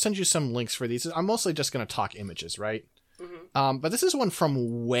I'll send you some links for these. I'm mostly just gonna talk images, right? Mm-hmm. But this is one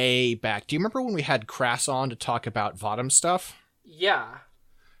from way back. Do you remember when we had Crass on to talk about Vodham stuff? Yeah.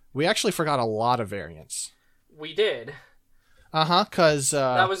 We actually forgot a lot of variants. We did. Because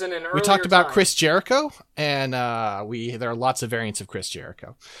that was in an earlier we talked about time. Chris Jericho, and there are lots of variants of Chris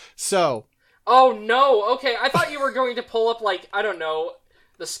Jericho. So, oh no, okay, I thought you were going to pull up, like, I don't know,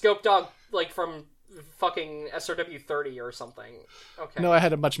 the Scope Dog, like, from fucking SRW 30 or something. Okay. No, I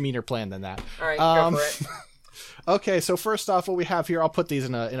had a much meaner plan than that. Alright, go for it. Okay, so first off, what we have here, I'll put these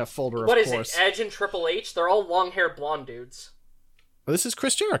in a folder, What of is course. it, Edge and Triple H? They're all long-haired blonde dudes. Well, this is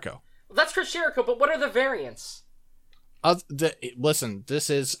Chris Jericho. Well, that's Chris Jericho, but what are the variants? Listen, this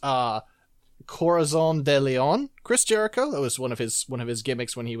is Corazon de Leon, Chris Jericho. That was one of his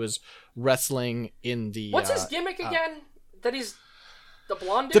gimmicks when he was wrestling in the. What's his gimmick again? That he's the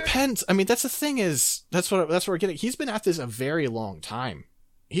blonde dude? Depends. I mean, that's the thing is that's what we're getting. He's been at this a very long time.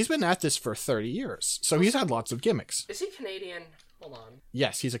 He's been at this for 30 years, so he's had lots of gimmicks. Is he Canadian? Hold on.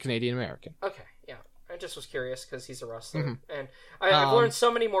 Yes, he's a Canadian American. Okay, yeah. I just was curious because he's a wrestler, Mm-hmm. and I've learned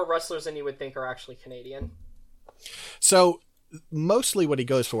so many more wrestlers than you would think are actually Canadian. So mostly what he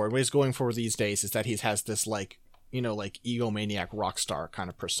goes for, what he's going for these days, is that he has this like egomaniac rock star kind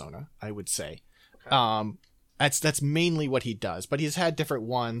of persona, I would say. Okay. That's mainly what he does, but he's had different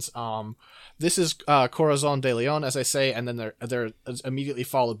ones. This is Corazon de Leon, as I say, and then they're immediately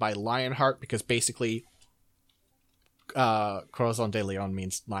followed by Lionheart, because basically Corazon de Leon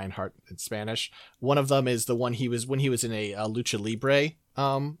means Lionheart in Spanish. One of them is the one when he was in a Lucha Libre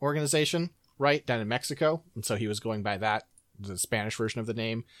organization, right, down in Mexico, and so he was going by that, the Spanish version of the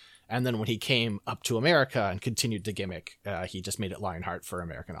name. And then when he came up to America and continued the gimmick, he just made it Lionheart for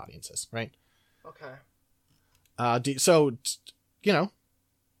American audiences, right? Okay.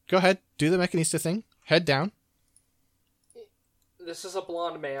 Go ahead, do the Mechanista thing. Head down. This is a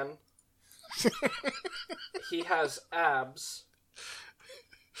blonde man. He has abs.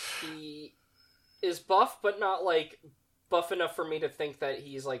 He is buff, but not, like, buff enough for me to think that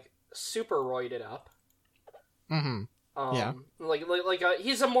he's, like, super roided up. Mm-hmm. Yeah.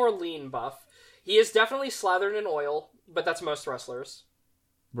 He's a more lean buff. He is definitely slathered in oil, but that's most wrestlers.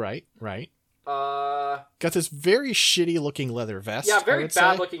 Right. Got this very shitty looking leather vest. Yeah, very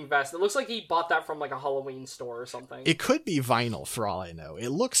bad looking vest. It looks like he bought that from like a Halloween store or something. It could be vinyl for all I know. It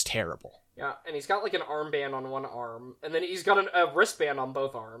looks terrible. Yeah, and he's got like an armband on one arm, and then he's got a wristband on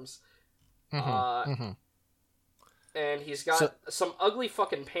both arms. And he's got some ugly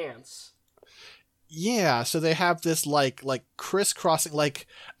fucking pants. Yeah, so they have this like crisscrossing, like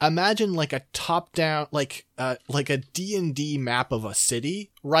imagine like a top down like a D&D map of a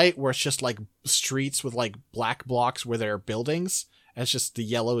city, right? Where it's just like streets with like black blocks where there are buildings. And it's just the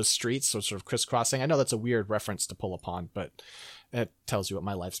yellow streets, so sort of crisscrossing. I know that's a weird reference to pull upon, but it tells you what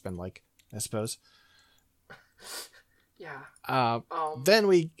my life's been like, I suppose. Yeah. Then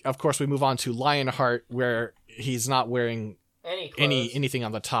we move on to Lionheart, where he's not wearing anything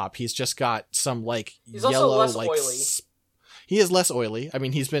on the top. He's just got some like he's yellow, also less like oily. He is less oily. I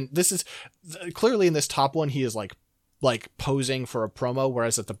mean, this is clearly in this top one. He is like posing for a promo,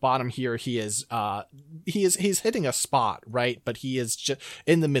 whereas at the bottom here he's hitting a spot, right? But he is just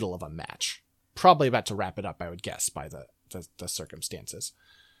in the middle of a match, probably about to wrap it up, I would guess, by the circumstances.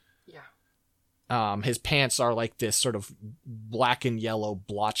 Yeah. His pants are like this sort of black and yellow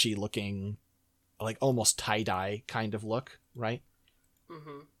blotchy looking, like almost tie-dye kind of look, right?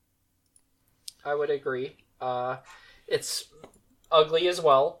 Mm-hmm. I would agree. It's ugly as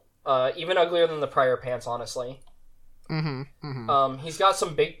well. Even uglier than the prior pants, honestly. Mm-hmm. Mm-hmm. He's got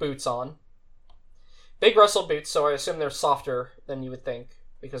some big boots on. Big wrestle boots, so I assume they're softer than you would think,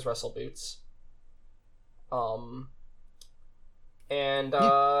 because wrestle boots. Then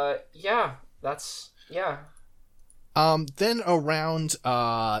around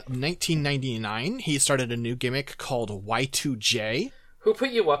 1999, he started a new gimmick called Y2J. Who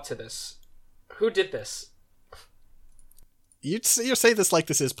put you up to this? Who did this? You say this like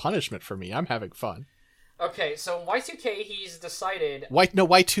this is punishment for me. I'm having fun. Okay, so Y2K, he's decided...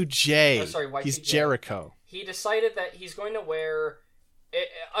 Y2J. Oh, sorry, Y2J. He's Jericho. He decided that he's going to wear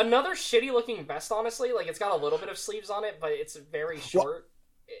another shitty-looking vest, honestly. Like, it's got a little bit of sleeves on it, but it's very short. Well,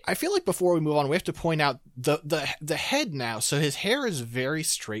 I feel like before we move on, we have to point out the head now. So his hair is very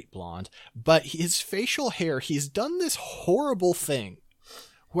straight blonde, but his facial hair, he's done this horrible thing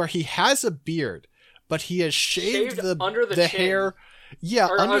where he has a beard, but he has shaved under the chin. hair... Yeah,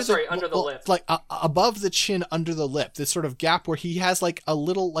 under the lip. Like above the chin, under the lip. This sort of gap where he has like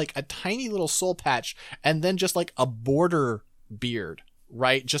a tiny little soul patch and then just like a border beard,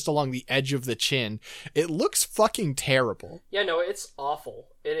 right? Just along the edge of the chin. It looks fucking terrible. Yeah, no, it's awful.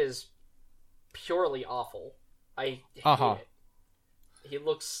 It is purely awful. I hate it. He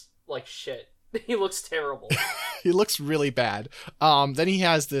looks like shit. He looks terrible. He looks really bad. Then he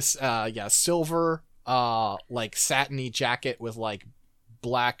has this, silver, like satiny jacket with like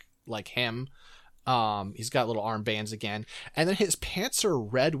black like hem. He's got little armbands again, and then his pants are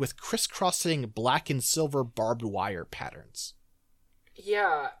red with crisscrossing black and silver barbed wire patterns.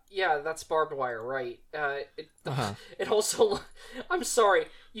 Yeah, that's barbed wire, right? It also, I'm sorry,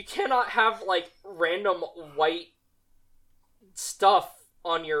 you cannot have like random white stuff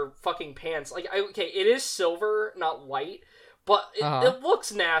on your fucking pants. Like, it is silver, not white, but it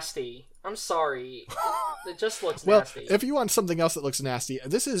looks nasty. I'm sorry. It just looks nasty. Well, if you want something else that looks nasty,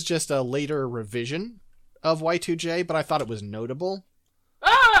 this is just a later revision of Y2J, but I thought it was notable.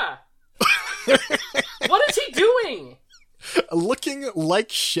 Ah! What is he doing? Looking like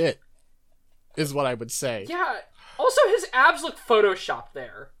shit is what I would say. Yeah. Also, his abs look photoshopped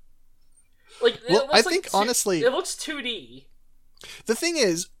there. Like, honestly, it looks 2D. The thing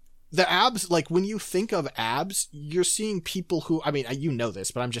is, the abs, like, when you think of abs, you're seeing people who, I mean, you know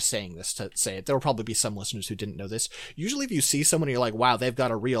this, but I'm just saying this to say it. There will probably be some listeners who didn't know this. Usually if you see someone and you're like, wow, they've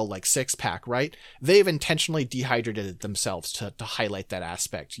got a real, like, six-pack, right? They've intentionally dehydrated themselves to highlight that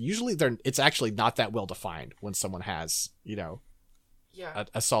aspect. Usually it's actually not that well defined when someone has,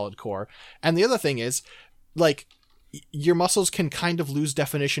 a solid core. And the other thing is, like, your muscles can kind of lose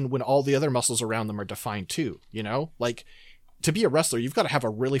definition when all the other muscles around them are defined too, Like, to be a wrestler, you've got to have a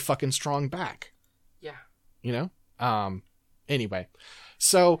really fucking strong back. Yeah. Anyway.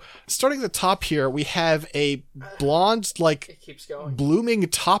 So, starting at the top here, we have a blonde, like, it keeps going. Blooming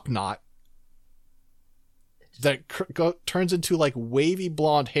top knot that turns into, like, wavy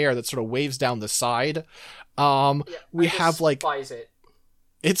blonde hair that sort of waves down the side. We have, like... it.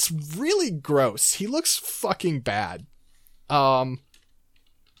 It's really gross. He looks fucking bad.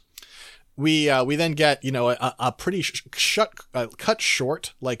 We then get, a pretty cut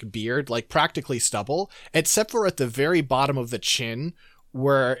short, like, beard, like, practically stubble, except for at the very bottom of the chin,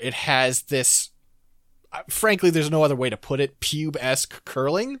 where it has this, frankly, there's no other way to put it, pube-esque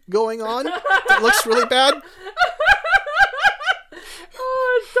curling going on. That looks really bad.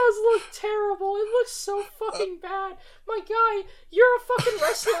 Oh, it does look terrible. It looks so fucking bad. My guy, you're a fucking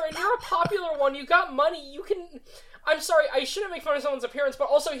wrestler, and you're a popular one. You got money. You can... I'm sorry, I shouldn't make fun of someone's appearance, but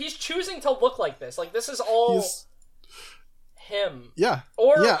also he's choosing to look like this. Like, this is all him. Yeah.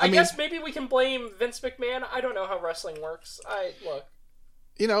 Or I guess maybe we can blame Vince McMahon. I don't know how wrestling works.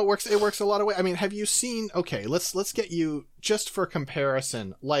 It works a lot of ways. I mean, have you seen... Okay, let's get you, just for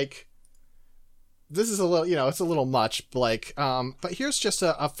comparison, like, this is a little, it's a little much, like, but here's just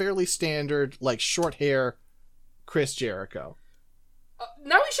a fairly standard, like, short hair Chris Jericho.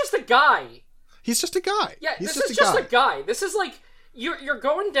 Now he's just a guy. He's just a guy. Yeah, this is just a guy. This is like, you're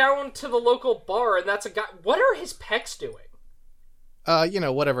going down to the local bar and that's a guy. What are his pecs doing?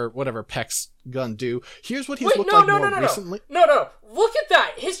 Whatever pecs gun do. Here's what he's looked like more recently. No. Look at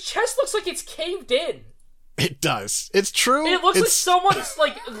that. His chest looks like it's caved in. It does. It's true. It looks like someone's,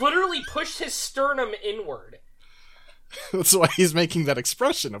 like, literally pushed his sternum inward. That's why he's making that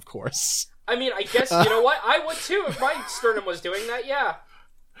expression, of course. I mean, I guess, you know what? I would too if my sternum was doing that, yeah.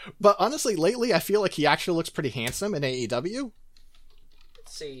 But honestly, lately, I feel like he actually looks pretty handsome in AEW.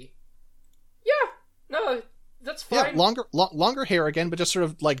 Let's see. Yeah, no, that's fine. Yeah, longer hair again, but just sort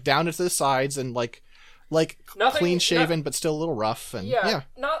of like down into the sides and like clean shaven, but still a little rough. And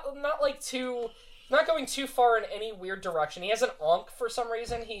not going too far in any weird direction. He has an onk for some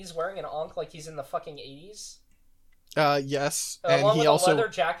reason. He's wearing an onk like he's in the fucking 80s. Yes, and along he with also a leather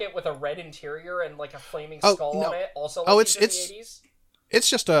jacket with a red interior and like a flaming skull on it. Also, it's in the 80s. It's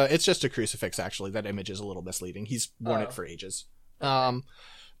just a crucifix, actually. That image is a little misleading. He's worn it for ages. Okay.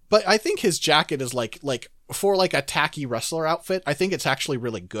 But I think his jacket is like for like a tacky wrestler outfit. I think it's actually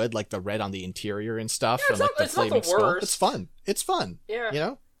really good, like the red on the interior and stuff, and like the flaming skull. It's fun.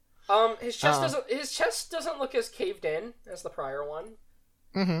 Yeah. His chest doesn't look as caved in as the prior one.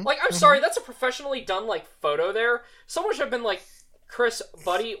 Mm-hmm. Like, I'm sorry, that's a professionally done, like, photo there. Someone should have been like, Chris,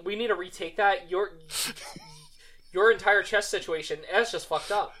 buddy, we need to retake that. Your entire chest situation, that's just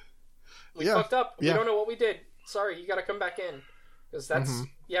fucked up. We fucked up. We don't know what we did. Sorry, you gotta come back in. Because that's,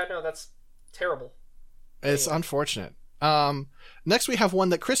 that's terrible. It's unfortunate. Next we have one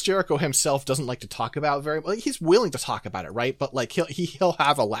that Chris Jericho himself doesn't like to talk about very much. Like, he's willing to talk about it, right? But like he'll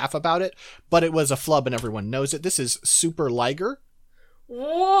have a laugh about it, but it was a flub and everyone knows it. This is Super Liger.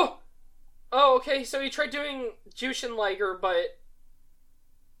 Whoa! Oh, okay, so he tried doing Jushin Liger, but...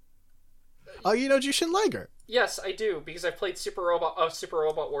 Oh, you know Jushin Liger? Yes, I do, because I've played Super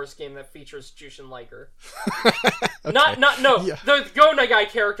Robot Wars game that features Jushin Liger. Okay. The Go Nagai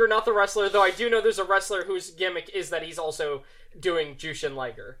character, not the wrestler, though I do know there's a wrestler whose gimmick is that he's also doing Jushin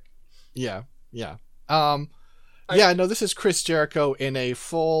Liger. Yeah. This is Chris Jericho in a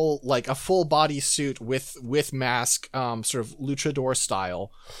full body suit with mask, sort of luchador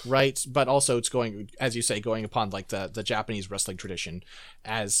style, right? But also it's going, as you say, going upon like the Japanese wrestling tradition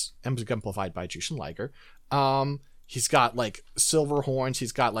as exemplified by Jushin Liger. He's got like silver horns.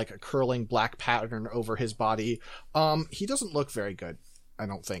 He's got like a curling black pattern over his body. He doesn't look very good, I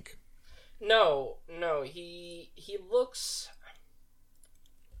don't think. No, he looks...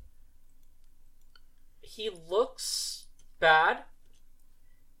 He looks bad.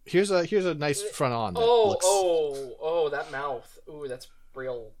 Here's a nice front on. That mouth. Ooh, that's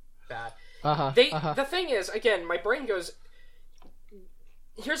real bad. The thing is, again, my brain goes.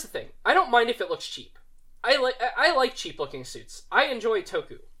 Here's the thing. I don't mind if it looks cheap. I like cheap looking suits. I enjoy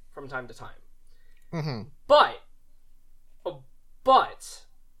Toku from time to time. Mm-hmm. But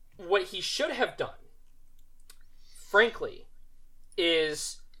what he should have done, frankly,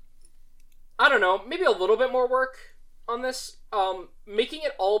 is, I don't know, maybe a little bit more work on this. Making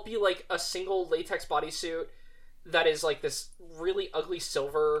it all be like a single latex bodysuit that is like this really ugly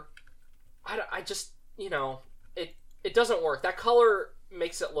silver. I just, it doesn't work. That color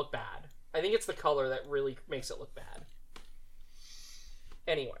makes it look bad. I think it's the color that really makes it look bad.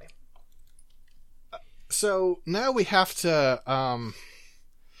 Anyway. So now we have to,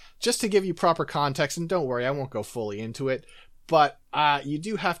 just to give you proper context, and don't worry, I won't go fully into it, but you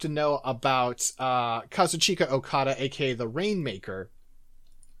do have to know about Kazuchika Okada, aka the Rainmaker,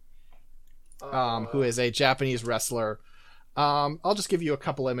 who is a Japanese wrestler. I'll just give you a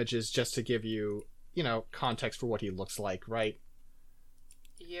couple images just to give you, context for what he looks like, right?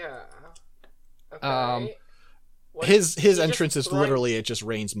 Yeah. Okay. His entrance is literally, it just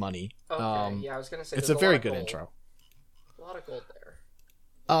rains money. Okay, I was gonna say it's a very good intro. A lot of gold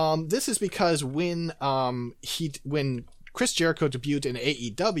there. This is because when Chris Jericho debuted in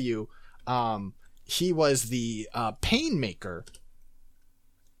AEW, he was the Painmaker,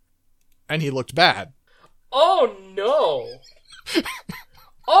 and he looked bad. Oh no!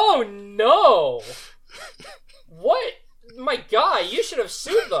 Oh no! What? My guy, you should have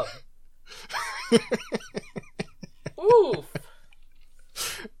sued them. Oof.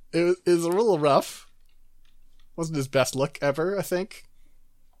 It was a little rough. Wasn't his best look ever, I think.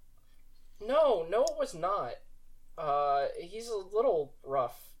 No, it was not. He's a little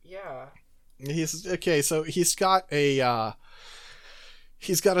rough. Yeah. He's okay. So he's got a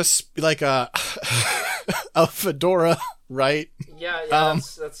a fedora, right? Yeah.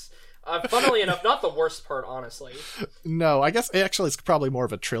 That's funnily enough, not the worst part, honestly. No, I guess actually it's probably more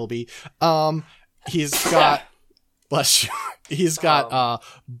of a trilby. He's got, bless you. He's got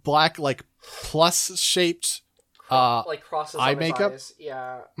black like plus shaped like crosses eye on makeup. his eyes.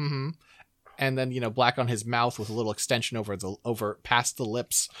 Yeah. Mm-hmm. And then black on his mouth with a little extension over past the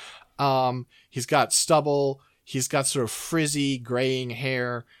lips. He's got stubble. He's got sort of frizzy graying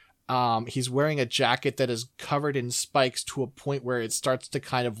hair. He's wearing a jacket that is covered in spikes to a point where it starts to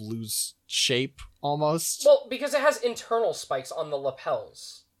kind of lose shape almost. Well, because it has internal spikes on the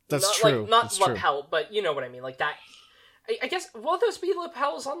lapels. That's not, true. Like, not That's lapel, but you know what I mean. Like that. I guess, will those be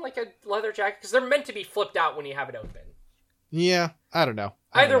lapels on like a leather jacket? Because they're meant to be flipped out when you have it open. Yeah, I don't know.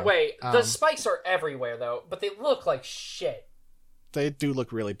 Either way, the spikes are everywhere though, but they look like shit. They do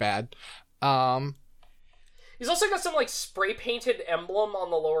look really bad. He's also got some like spray painted emblem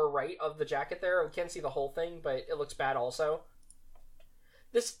on the lower right of the jacket there. We can't see the whole thing, but it looks bad also.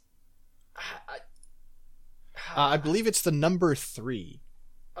 This... I believe it's the number 3.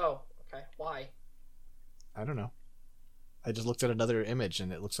 Oh, okay. Why? I don't know. I just looked at another image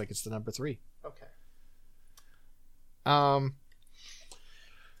and it looks like it's the number 3. Okay.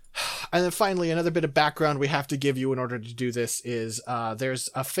 And then finally, another bit of background we have to give you in order to do this is there's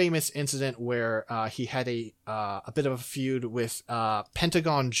a famous incident where he had a bit of a feud with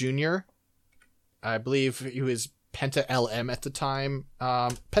Pentagon Jr. I believe he was Penta LM at the time.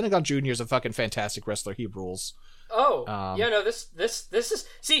 Pentagon Jr. is a fucking fantastic wrestler. He rules. Oh, yeah, no, this is...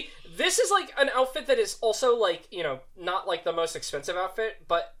 See, this is, like, an outfit that is also, like, you know, not, like, the most expensive outfit,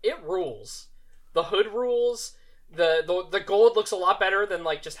 but it rules. The hood rules. The gold looks a lot better than,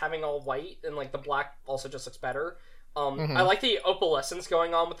 like, just having all white, and, like, the black also just looks better. I like the opalescence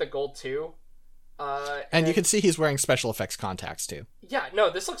going on with the gold, too. And you can see he's wearing special effects contacts, too. Yeah, no,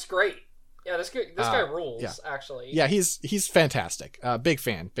 this looks great. Yeah, this guy rules, actually. Yeah, he's fantastic. Big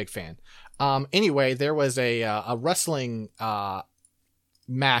fan. Anyway, there was a wrestling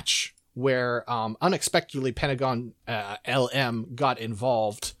match where unexpectedly Pentagon LM got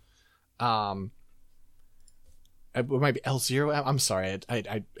involved. It might be L0. I'm sorry,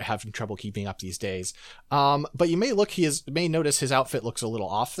 I having trouble keeping up these days. But you may notice his outfit looks a little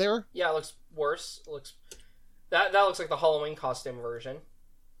off there. Yeah, it looks worse. That looks like the Halloween costume version.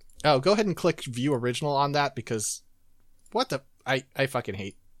 Oh, go ahead and click View Original on that, because I fucking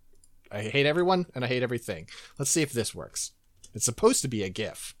hate. I hate everyone, and I hate everything. Let's see if this works. It's supposed to be a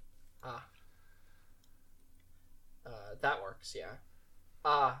GIF. That works, yeah.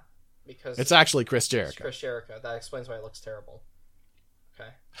 Because... It's actually Chris Jericho. It's Chris Jericho. That explains why it looks terrible.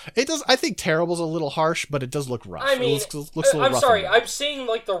 Okay. It does. I think terrible's a little harsh, but it does look rough. I mean, it looks a little I'm rough. sorry. I'm seeing,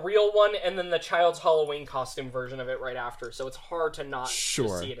 like, the real one and then the child's Halloween costume version of it right after, so it's hard to not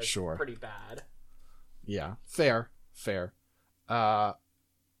just see it as pretty bad. Yeah. Fair.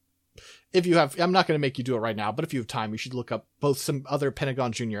 If you have, I'm not going to make you do it right now, but if you have time, you should look up both some other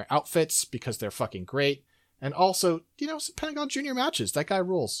Pentagon Jr. outfits, because they're fucking great, and also, some Pentagon Jr. matches. That guy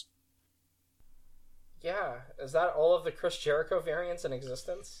rules. Yeah. Is that all of the Chris Jericho variants in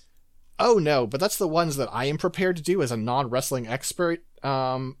existence? Oh, no, but that's the ones that I am prepared to do as a non-wrestling expert.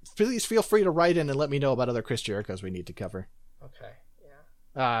 Please feel free to write in and let me know about other Chris Jerichos we need to cover. Okay,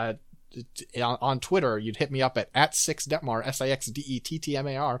 yeah. On Twitter, you'd hit me up at @6detmar,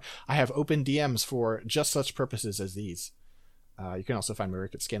 SIXDETTMAR. I have open DMs for just such purposes as these. You can also find my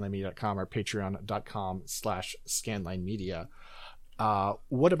work at scanlinemedia.com or patreon.com/scanlinemedia.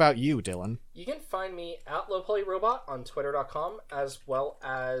 What about you, Dylan? You can find me at LowPolyRobot on Twitter.com, as well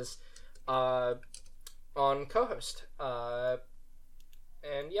as on co-host.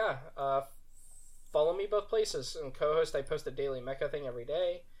 And yeah, follow me both places. In co-host, I post a daily mecha thing every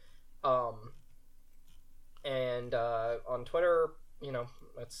day. And on Twitter,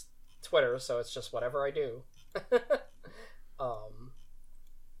 it's Twitter, so it's just whatever I do.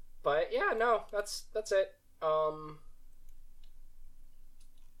 But yeah, no, that's it.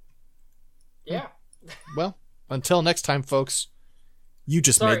 Yeah. Well, until next time, folks. You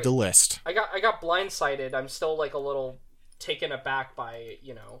just made the list. I got blindsided. I'm still, like, a little taken aback by,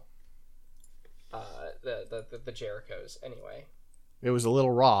 the Jerichos. Anyway. It was a little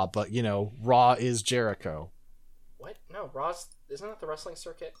raw, but, raw is Jericho. What? No, Raw's... Isn't that the wrestling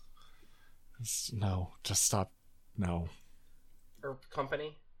circuit? No, just stop. No. Or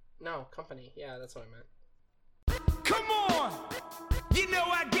Company? No, Company. Yeah, that's what I meant. Come on! You know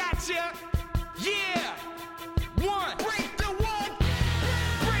I gotcha! Yeah! 1,